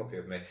don't have a copy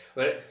of me.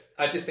 But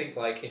I just think,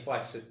 like, if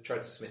I tried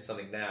to submit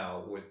something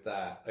now with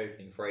that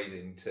opening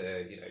phrasing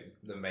to,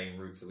 the main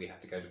routes that we have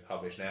to go to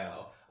publish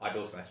now, I'd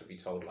automatically be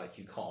told, like,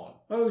 you can't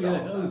start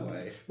that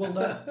way. Well,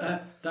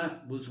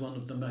 that was one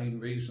of the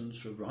main reasons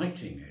for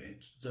writing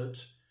it,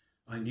 that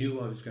I knew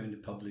I was going to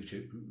publish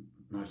it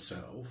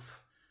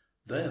myself.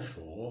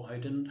 Therefore, I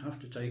didn't have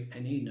to take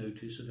any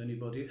notice of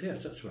anybody.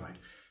 Yes, that's right.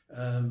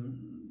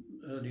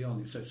 Early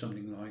on, it said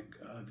something like,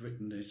 I've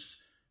written this...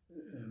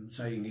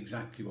 saying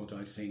exactly what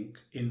I think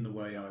in the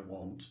way I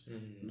want,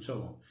 and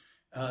so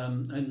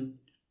on. And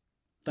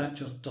that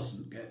just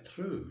doesn't get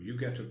through. You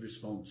get a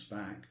response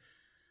back.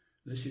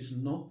 This is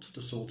not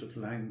the sort of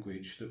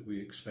language that we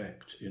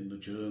expect in the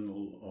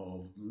journal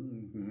of...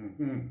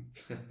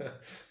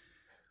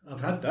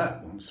 I've had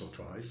that once or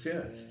twice,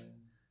 yes.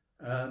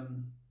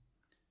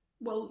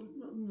 Well,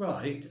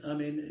 right. I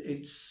mean,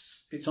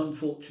 it's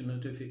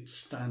unfortunate if it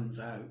stands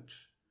out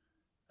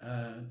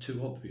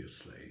too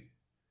obviously.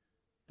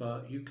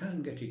 But you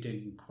can get it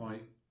in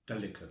quite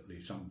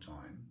delicately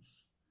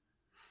sometimes,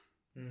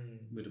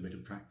 with a bit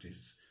of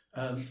practice.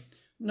 No.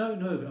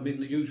 I mean,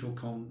 the usual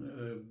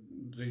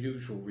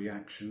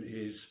reaction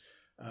is,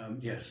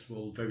 yes,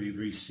 well, very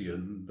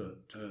Reesian,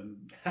 but.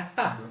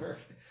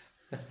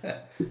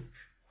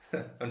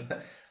 I'm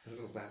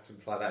about to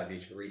imply that would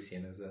be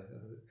Reesian as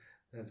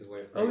a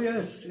way of. Oh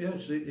yes,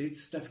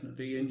 it's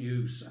definitely in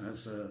use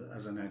as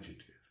an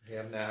adjective.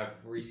 You now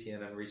have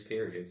Reesian and Reese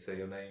period, so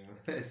your name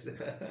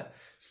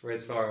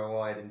spreads far and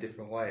wide in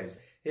different ways.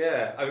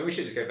 Yeah, I mean, we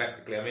should just go back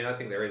quickly. I mean, I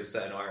think there is a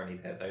certain irony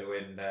there, though,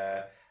 when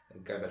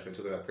going back to what we were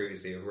talking about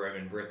previously of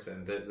Roman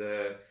Britain, that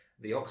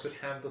the Oxford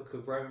Handbook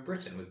of Roman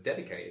Britain was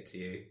dedicated to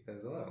you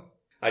as well.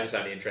 I just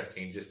found it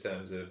interesting in just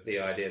terms of the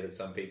idea that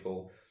some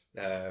people,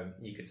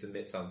 you could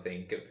submit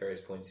something at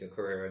various points in your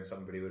career and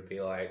somebody would be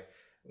like,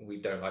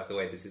 we don't like the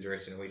way this is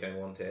written, we don't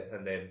want it,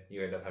 and then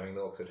you end up having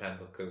the Oxford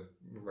Handbook of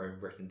Roman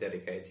Britain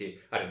dedicated to you.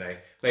 I don't know.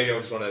 Maybe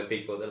I'm just one of those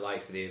people that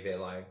likes to be a bit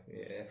like,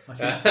 yeah.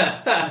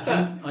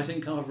 I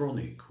think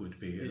ironic would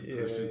be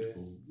a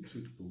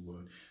suitable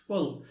word.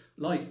 Well,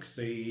 like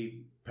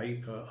the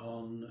paper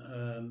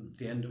on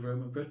the end of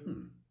Roman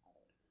Britain,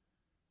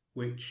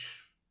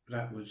 which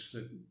that was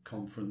the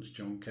conference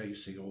John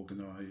Casey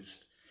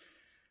organised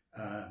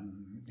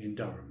in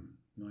Durham,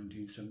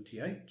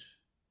 1978.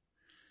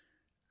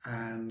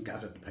 And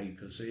gathered the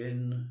papers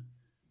in,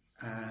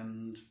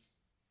 and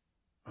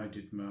I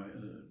did my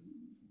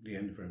the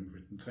end of Roman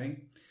Britain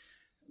thing,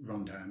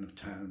 rundown of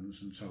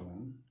towns and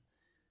so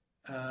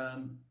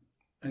on,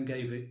 and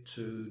gave it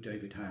to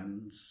David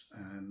Hands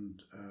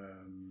and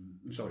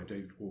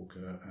David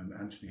Walker and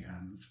Anthony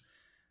Hands,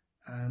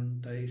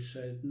 and they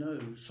said,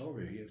 no,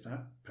 sorry, if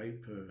that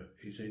paper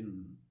is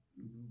in,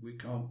 we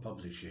can't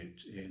publish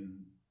it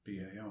in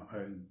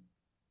BAR,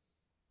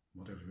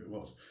 whatever it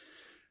was.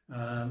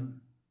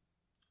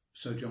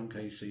 So John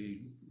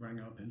Casey rang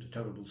up into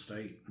terrible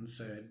state and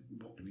said,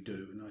 what do we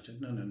do? And I said,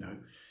 no,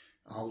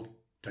 I'll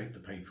take the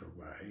paper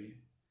away.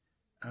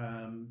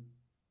 And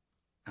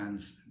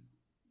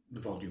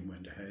the volume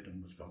went ahead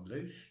and was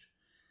published.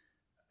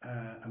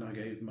 And I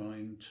gave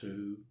mine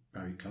to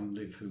Barry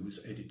Cunliffe, who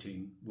was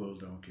editing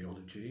World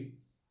Archaeology,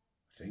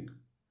 I think.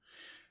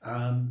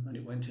 And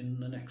it went in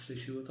the next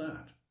issue of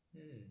that.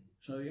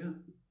 So, yeah.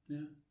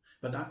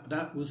 But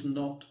that was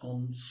not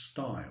on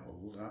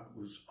style, that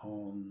was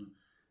on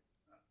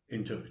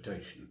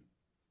interpretation.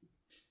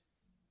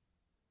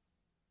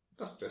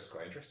 That's just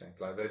quite interesting.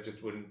 Like they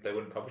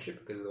wouldn't publish it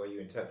because of the way you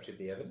interpreted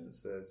the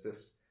evidence. There's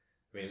just,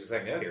 I mean, as I was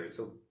saying earlier, it's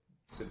all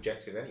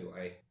subjective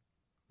anyway.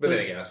 But then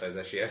again, I suppose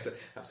actually,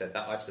 I've said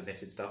that I've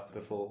submitted stuff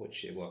before,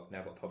 which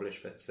now got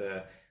published. But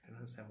I don't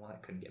understand why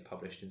it couldn't get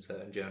published in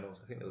certain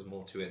journals. I think there was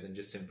more to it than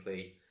just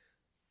simply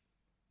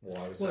what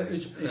I was saying.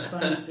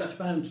 It's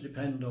bound to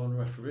depend on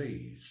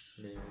referees.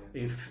 Yeah.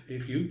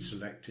 If you'd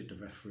selected the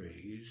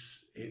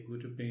referees, it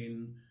would have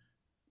been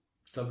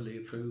thoroughly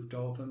approved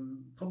of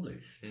and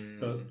published.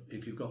 But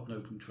if you've got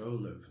no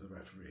control over the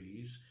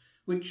referees,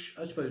 which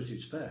I suppose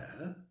is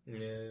fair.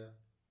 Yeah.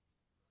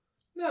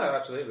 No,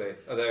 absolutely.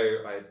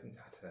 Although I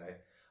don't know.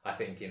 I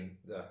think in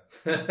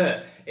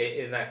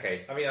in that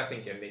case, I mean, I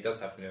think and it does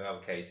happen in other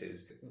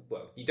cases.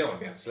 Well, you don't want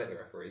to be able to select the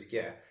referees.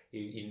 Yeah,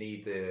 you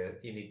need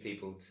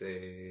people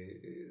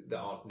that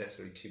aren't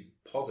necessarily too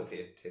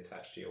positively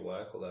attached to your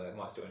work, although it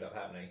might still end up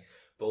happening.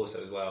 But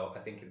also as well, I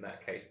think in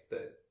that case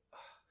that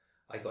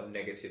I got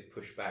negative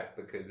pushback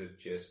because of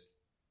just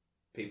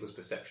people's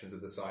perceptions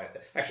of the site.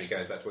 That actually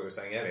goes back to what we were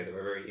saying earlier, that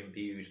were very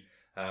imbued,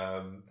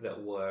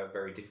 that were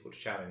very difficult to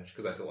challenge,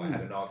 because I thought I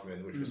had an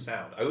argument which was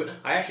sound.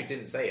 I actually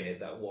didn't say in it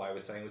that what I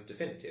was saying was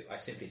definitive. I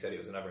simply said it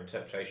was another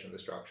interpretation of the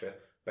structure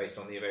based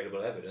on the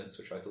available evidence,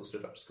 which I thought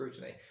stood up to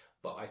scrutiny.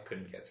 But I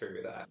couldn't get through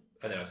with that,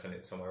 and then I sent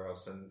it somewhere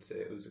else, and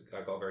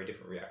I got a very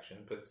different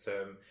reaction. But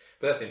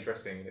that's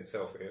interesting in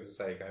itself. It was,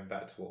 say, going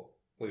back to what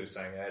we were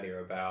saying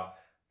earlier about,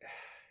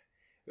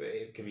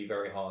 it can be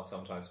very hard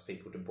sometimes for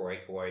people to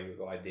break away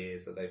with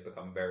ideas that they've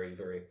become very,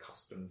 very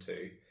accustomed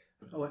to.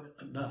 Oh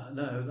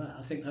no,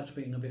 I think that's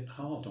being a bit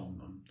hard on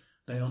them.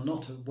 They are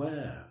not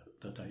aware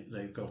that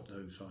they've got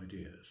those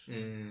ideas.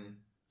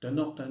 They're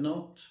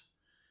not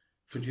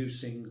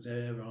producing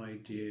their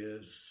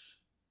ideas.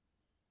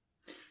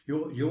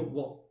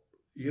 What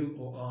you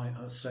or I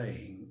are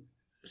saying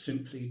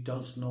simply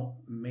does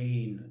not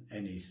mean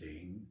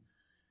anything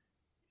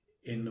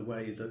in the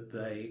way that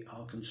they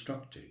are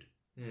constructed.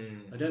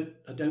 I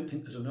don't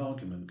think there's an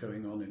argument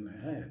going on in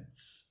their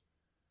heads.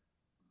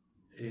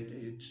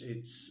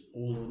 It's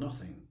all or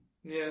nothing.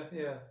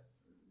 Yeah.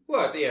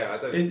 Well, yeah, I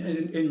don't.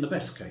 In the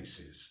best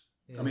cases,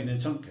 I mean, in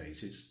some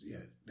cases,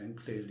 then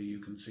clearly you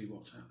can see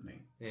what's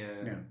happening.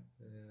 Yeah.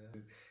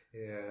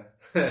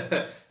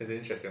 It's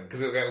interesting, because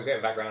we'll get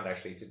a background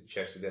actually to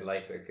Church a bit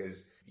later,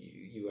 because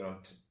you went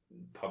on to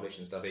publish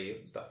and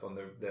study stuff on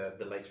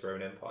the later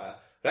Roman Empire.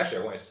 But actually,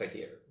 I wanted to take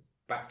it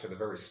back to the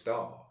very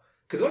start,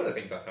 because one of the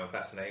things I found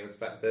fascinating was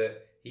the fact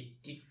that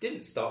you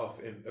didn't start off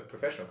in a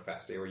professional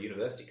capacity or a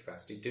university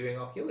capacity doing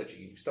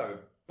archaeology. You started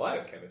with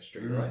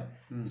biochemistry, right?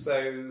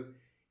 So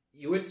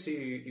you went to,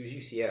 it was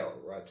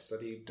UCL, right, to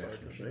study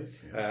Definitely.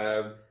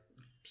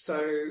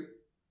 So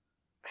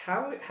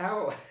how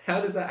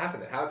does that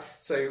happen? I'm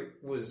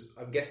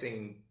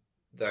guessing,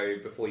 though,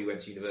 before you went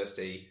to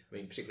university, I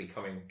mean, particularly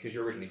coming, because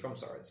you're originally from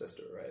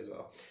Cirencester, right, as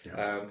well.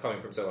 Yeah.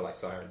 Coming from somewhere like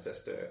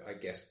Cirencester, I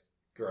guess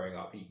growing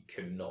up you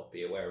could not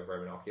be aware of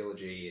Roman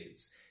archaeology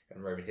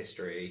and Roman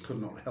history.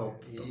 Could not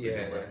help but be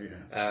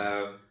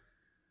aware,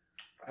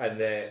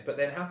 but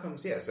then how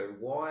comes, so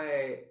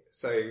why,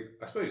 so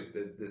I suppose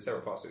there's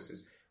several parts to this.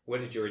 Is where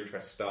did your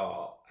interest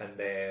start, and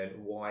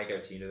then why go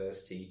to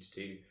university to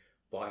do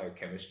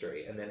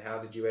biochemistry, and then how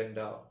did you end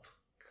up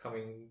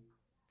coming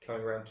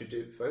around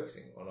to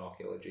focusing on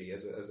archaeology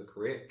as a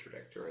career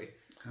trajectory?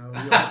 How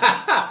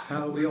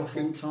are we off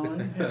on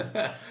time? Yes.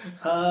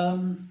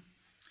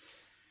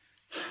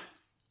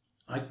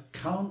 I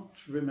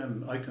can't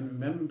remember. I can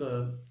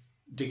remember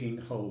digging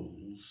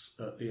holes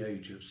at the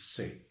age of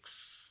 6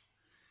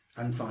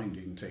 and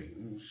finding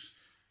things.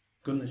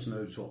 Goodness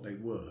knows what they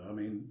were. I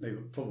mean, they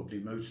were probably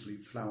mostly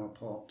flower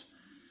pot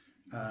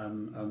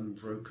and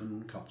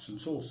broken cups and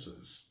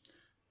saucers,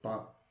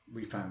 but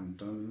we found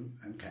them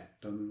and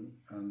kept them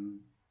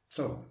and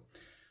so on.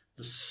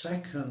 The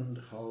second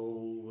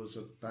hole was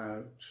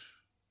about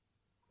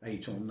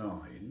 8 or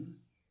 9,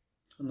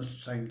 and the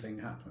same thing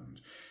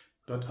happened.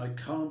 But I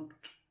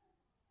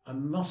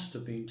must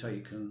have been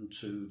taken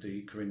to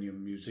the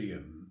Corinium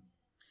Museum,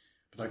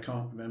 but I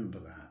can't remember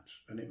that,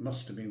 and it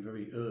must have been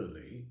very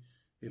early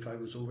if I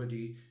was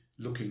already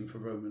looking for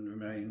Roman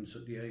remains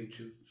at the age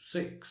of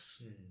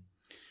 6.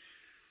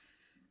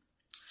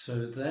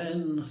 So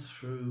then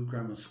through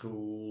grammar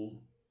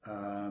school,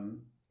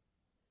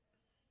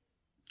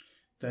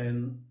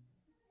 then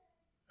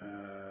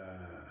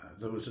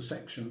there was a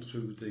section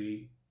through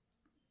the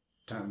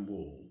town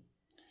wall,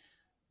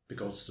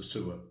 because the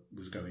sewer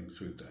was going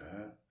through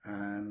there,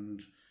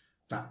 and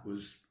that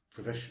was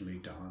professionally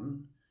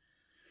done.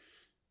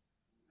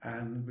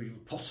 And we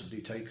were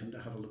possibly taken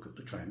to have a look at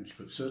the trench,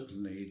 but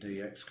certainly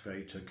the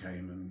excavator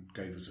came and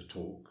gave us a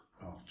talk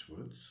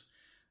afterwards.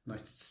 And I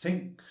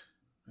think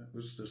that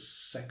was the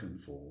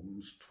second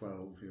form's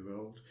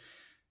 12-year-old.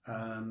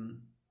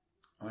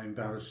 I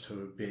embarrassed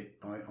her a bit.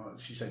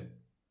 She said,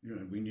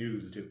 we knew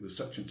that it was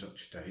such and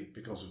such date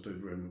because of the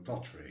Roman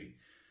pottery.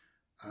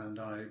 And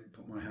I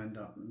put my hand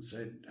up and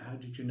said, how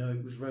did you know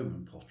it was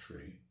Roman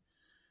pottery?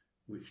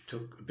 Which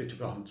took a bit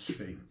of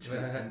answering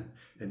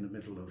in the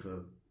middle of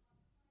a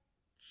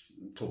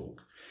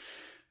talk.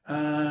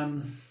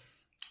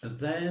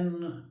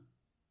 Then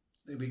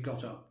we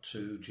got up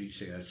to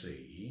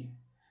GCSE,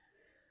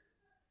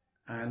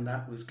 and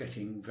that was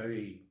getting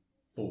very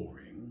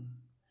boring.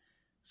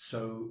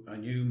 So I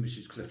knew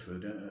Mrs.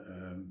 Clifford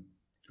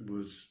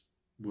was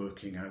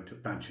working out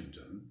at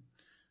Badgington.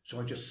 So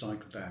I just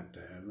cycled out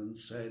there and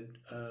said,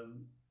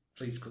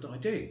 please could I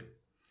dig?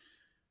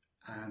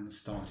 And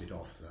started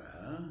off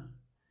there.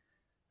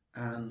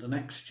 And the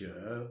next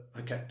year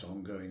I kept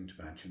on going to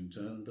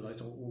Badgington, but I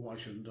thought, well, why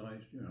shouldn't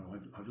I?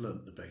 I've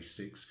learnt the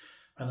basics.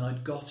 And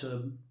I'd got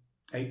an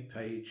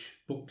 8-page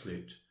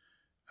booklet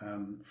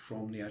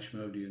from the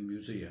Ashmolean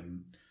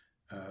Museum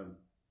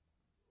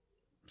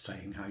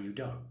saying how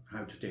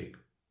to dig,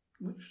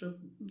 which is a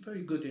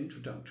very good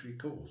introductory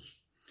course.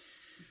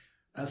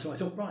 And so I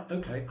thought, right,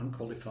 okay, I'm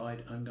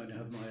qualified. I'm going to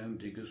have my own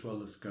dig as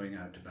well as going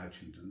out to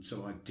Badgington.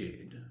 So I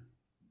did.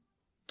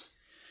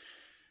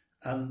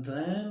 And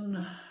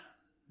then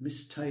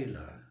Miss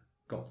Taylor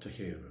got to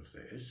hear of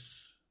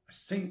this, I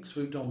think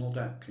through Donald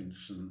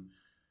Atkinson,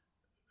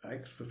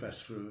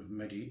 ex-professor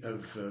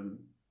of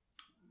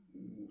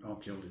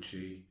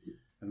archaeology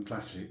and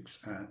classics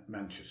at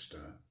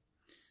Manchester,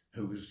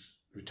 who was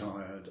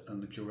retired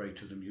and the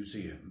curator of the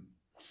museum.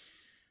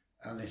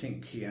 And I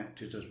think he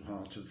acted as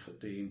part of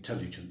the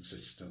intelligence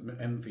system.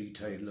 M.V.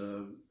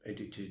 Taylor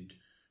edited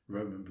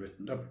Roman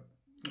Britain,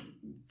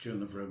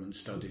 Journal of Roman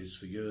Studies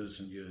for years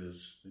and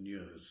years and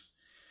years,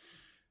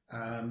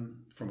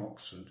 from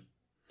Oxford.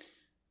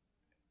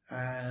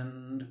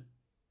 And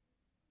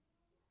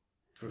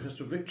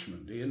Professor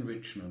Richmond, Ian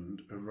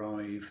Richmond,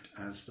 arrived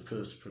as the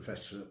first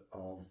professor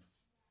of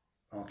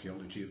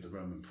archaeology of the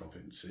Roman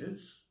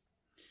provinces,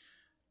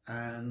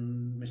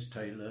 and Miss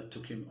Taylor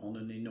took him on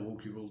an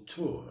inaugural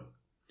tour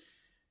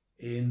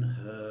in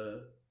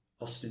her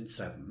Austin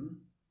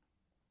 7,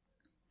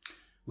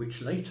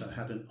 which later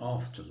had an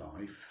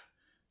afterlife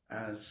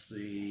as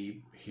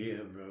the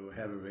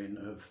heroine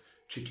of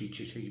Chitty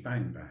Chitty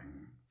Bang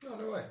Bang. Oh,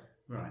 no way.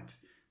 Right.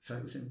 So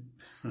it was in,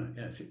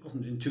 yes, it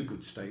wasn't in too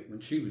good state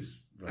when she was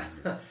running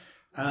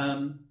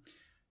it.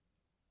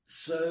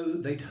 So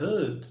they'd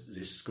heard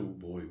this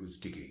schoolboy was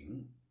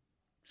digging.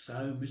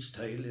 So Miss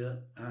Taylor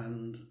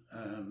and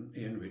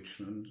Ian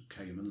Richmond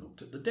came and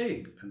looked at the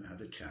dig and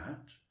had a chat.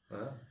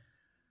 Wow.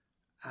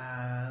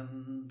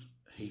 And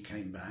he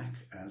came back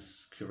as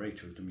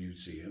curator of the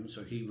museum,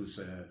 so he was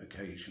there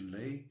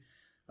occasionally.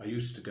 I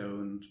used to go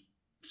and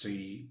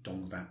see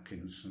Donald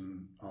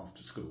Atkinson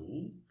after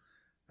school,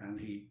 and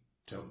he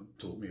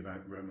taught me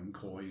about Roman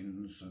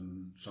coins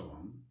and so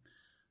on.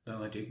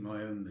 Then I did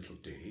my own little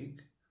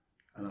dig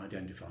and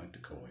identified the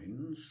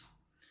coins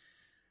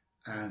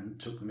and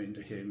took them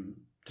into him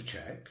to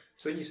check.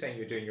 So when you're saying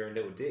you're doing your own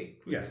little dig,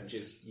 was it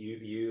just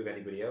you of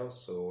anybody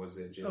else, or was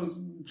it just... Oh,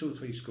 2 or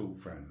 3 school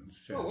friends.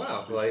 Yes. Oh,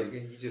 wow. Like,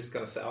 you just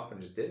kind of set up and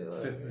just did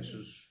it? This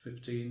was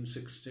 15,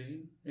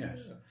 16, yes.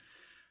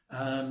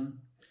 Yeah.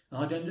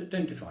 I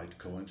identified the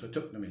coins. I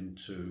took them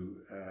into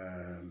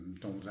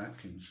Donald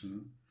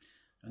Atkinson,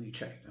 and he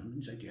checked them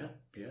and said,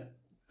 yeah.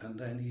 And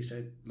then he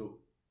said, look,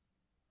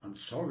 I'm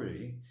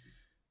sorry,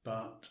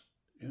 but,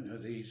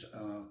 these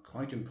are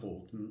quite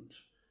important.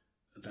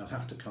 They'll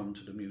have to come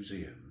to the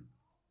museum.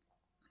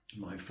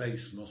 My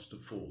face must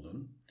have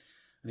fallen.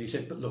 And he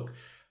said, but look,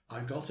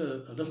 I've got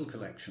a little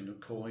collection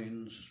of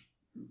coins,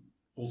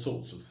 all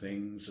sorts of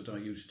things that I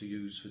used to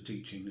use for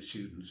teaching the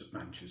students at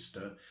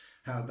Manchester.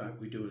 How about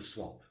we do a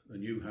swap?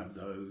 And you have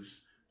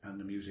those, and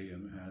the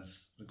museum has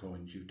the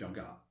coins you dug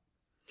up.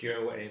 Do you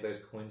remember what any of those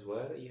coins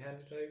were that you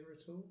handed over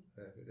at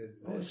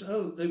all?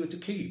 So they were to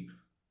keep.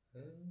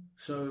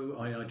 So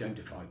I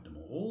identified them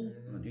all,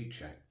 and he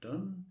checked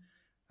them.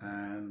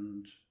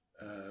 And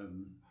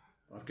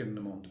I've given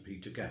them on to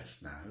Peter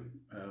Guest now,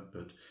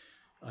 but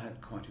I had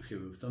quite a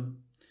few of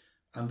them.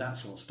 And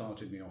that's what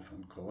started me off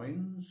on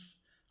coins.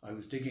 I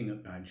was digging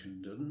at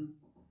Badgenden.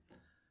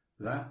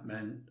 That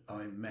meant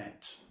I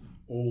met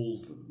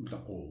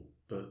not all,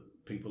 but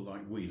people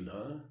like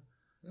Wheeler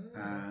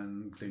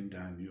and Glyn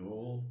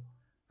Daniel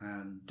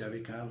and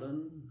Derrick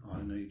Allen,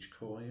 Iron Age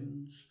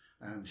coins,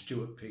 and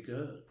Stuart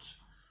Piggott,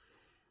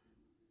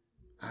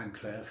 and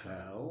Claire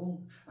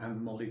Fell,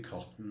 and Molly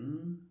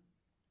Cotton.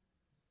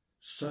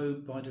 So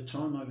by the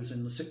time I was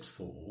in the 6th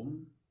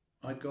form,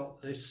 I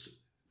got this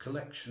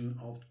collection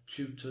of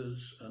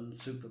tutors and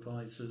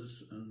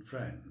supervisors and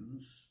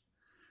friends,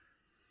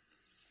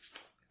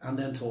 and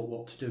then thought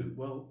what to do.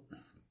 Well,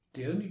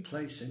 the only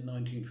place in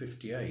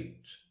 1958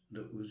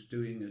 that was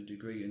doing a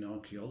degree in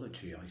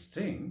archaeology, I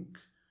think,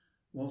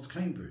 was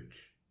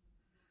Cambridge.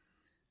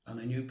 And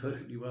I knew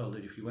perfectly well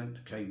that if you went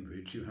to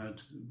Cambridge, you had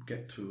to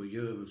get through a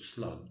year of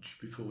sludge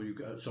before you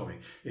go,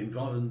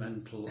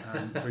 environmental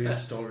and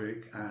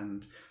prehistoric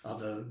and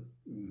other,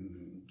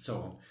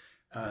 so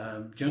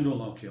on,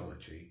 general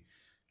archaeology,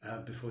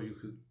 before you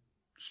could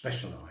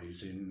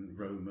specialise in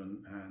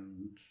Roman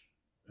and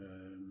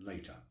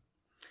later.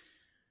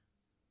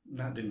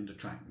 That didn't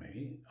attract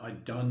me.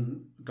 I'd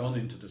gone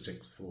into the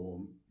 6th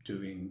form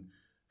doing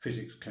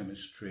physics,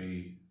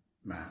 chemistry,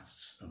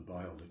 maths and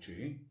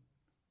biology.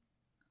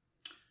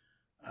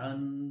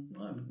 And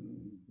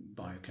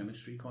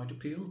biochemistry quite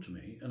appealed to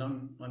me, and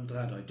I'm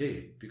glad I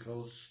did,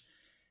 because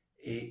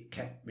it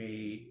kept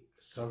me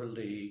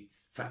thoroughly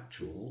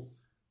factual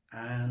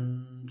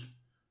and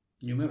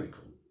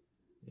numerical.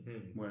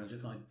 Whereas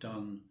if I'd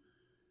done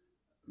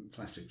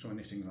classics or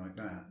anything like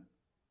that,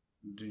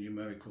 the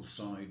numerical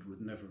side would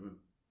never have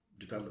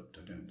developed,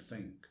 I don't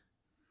think.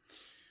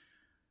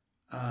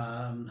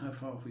 How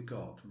far have we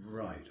got?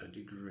 Right, a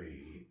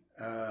degree.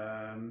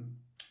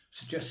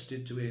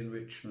 Suggested to Ian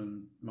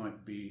Richmond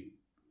might be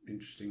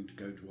interesting to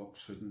go to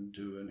Oxford and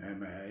do an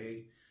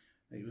MA.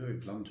 He was very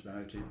blunt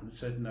about it and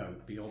said no,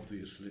 it'd be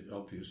obvious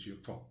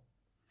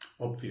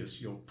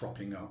you're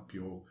propping up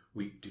your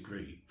weak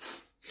degree.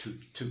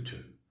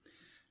 Tutu.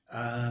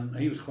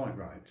 He was quite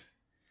right.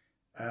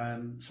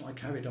 So I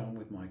carried on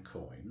with my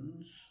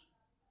coins,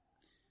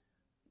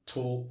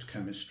 taught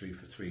chemistry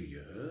for 3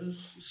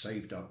 years,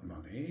 saved up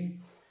money,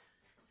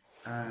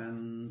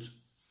 and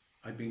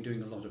I'd been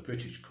doing a lot of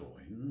British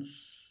coins,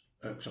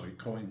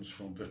 coins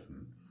from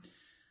Britain,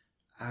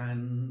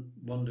 and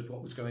wondered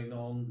what was going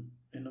on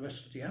in the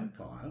rest of the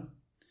empire.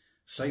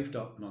 Saved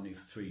up money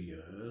for 3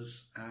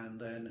 years, and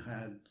then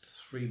had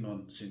 3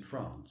 months in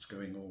France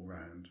going all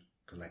round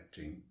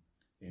collecting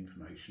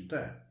information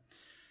there.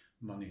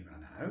 Money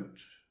ran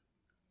out.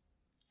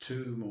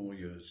 2 more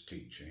years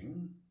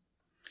teaching.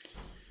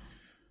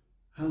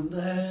 And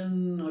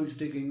then I was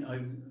digging.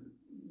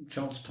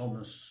 Charles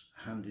Thomas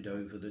handed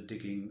over the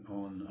digging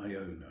on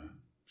Iona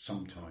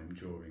sometime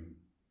during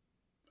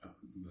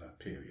that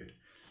period.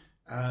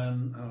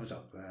 And I was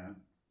up there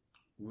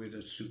with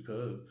a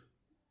superb,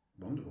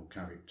 wonderful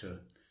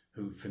character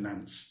who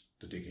financed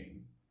the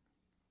digging.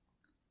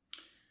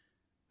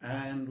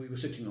 And we were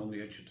sitting on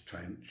the edge of the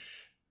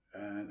trench,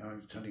 and I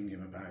was telling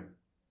him about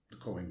the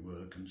coin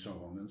work and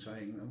so on, and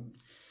saying,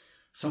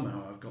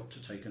 somehow I've got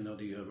to take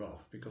another year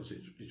off because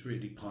it's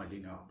really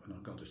piling up and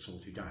I've got to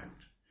sort it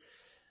out.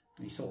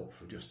 He thought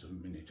for just a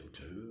minute or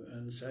two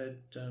and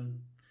said, well,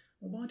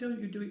 why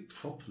don't you do it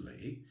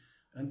properly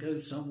and go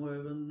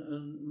somewhere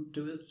and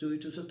do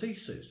it as a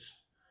thesis?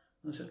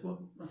 I said,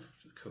 well, I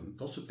couldn't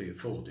possibly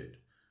afford it.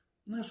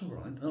 And that's all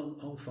right,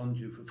 I'll fund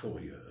you for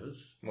 4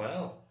 years.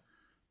 Wow.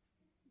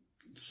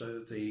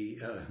 So the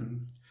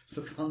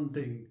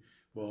funding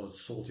was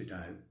sorted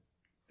out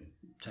in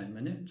 10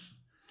 minutes.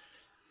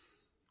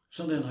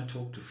 So then I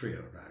talked to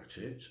Freer about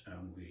it,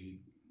 and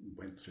we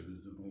went through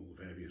all the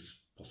various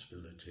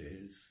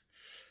possibilities,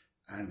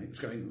 and it was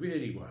going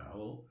really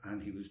well,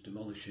 and he was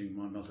demolishing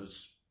my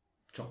mother's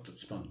chocolate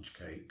sponge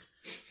cake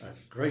at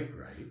a great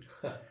rate.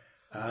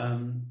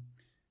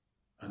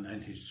 And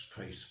then his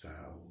face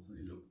fell, and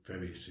he looked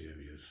very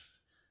serious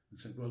and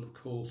said, well, of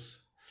course,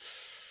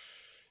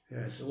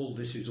 yes, all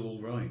this is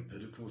all right,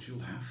 but of course you'll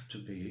have to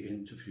be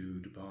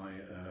interviewed by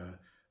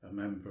a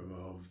member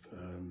of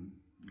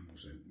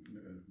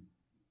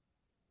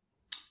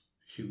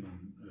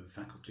human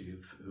faculty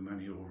of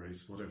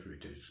humaniores, whatever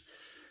it is.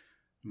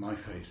 My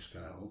face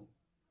fell,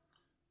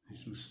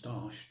 his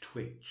moustache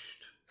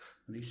twitched,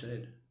 and he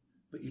said,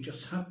 but you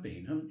just have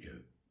been, haven't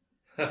you?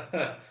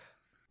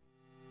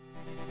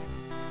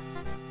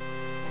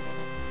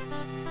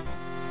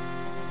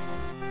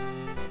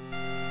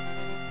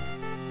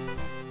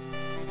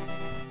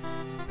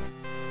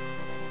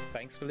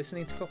 Thanks for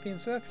listening to Coffee and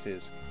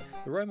Circuses.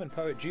 The Roman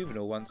poet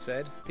Juvenal once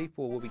said,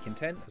 people will be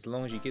content as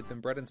long as you give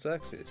them bread and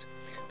circuses.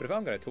 But if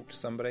I'm going to talk to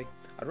somebody,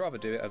 I'd rather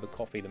do it over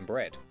coffee than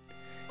bread.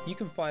 You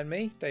can find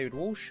me, David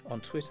Walsh,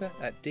 on Twitter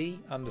at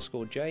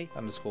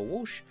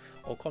D_J_Walsh,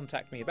 or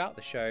contact me about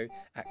the show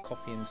at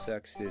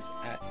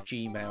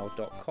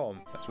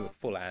coffeeandcircuses@gmail.com. That's with a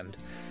full and.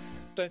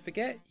 Don't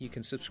forget, you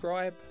can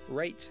subscribe,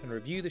 rate and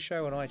review the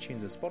show on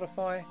iTunes and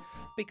Spotify.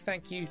 Big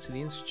thank you to the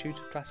Institute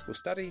of Classical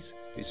Studies,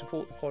 who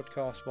support the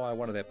podcast via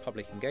one of their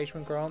public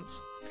engagement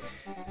grants.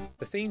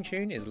 The theme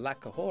tune is La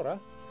Cajora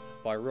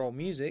by Roll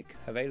Music,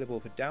 available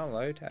for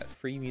download at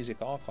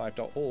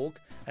freemusicarchive.org,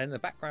 and in the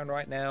background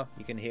right now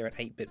you can hear an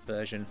 8-bit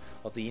version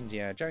of the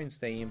Indiana Jones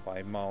theme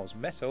by Miles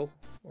Metal,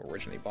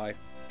 originally by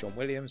John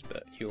Williams,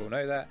 but you all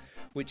know that,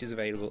 which is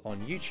available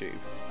on YouTube.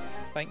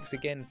 Thanks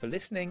again for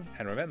listening,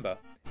 and remember,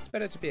 it's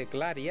better to be a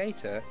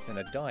gladiator than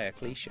a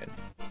Diocletian.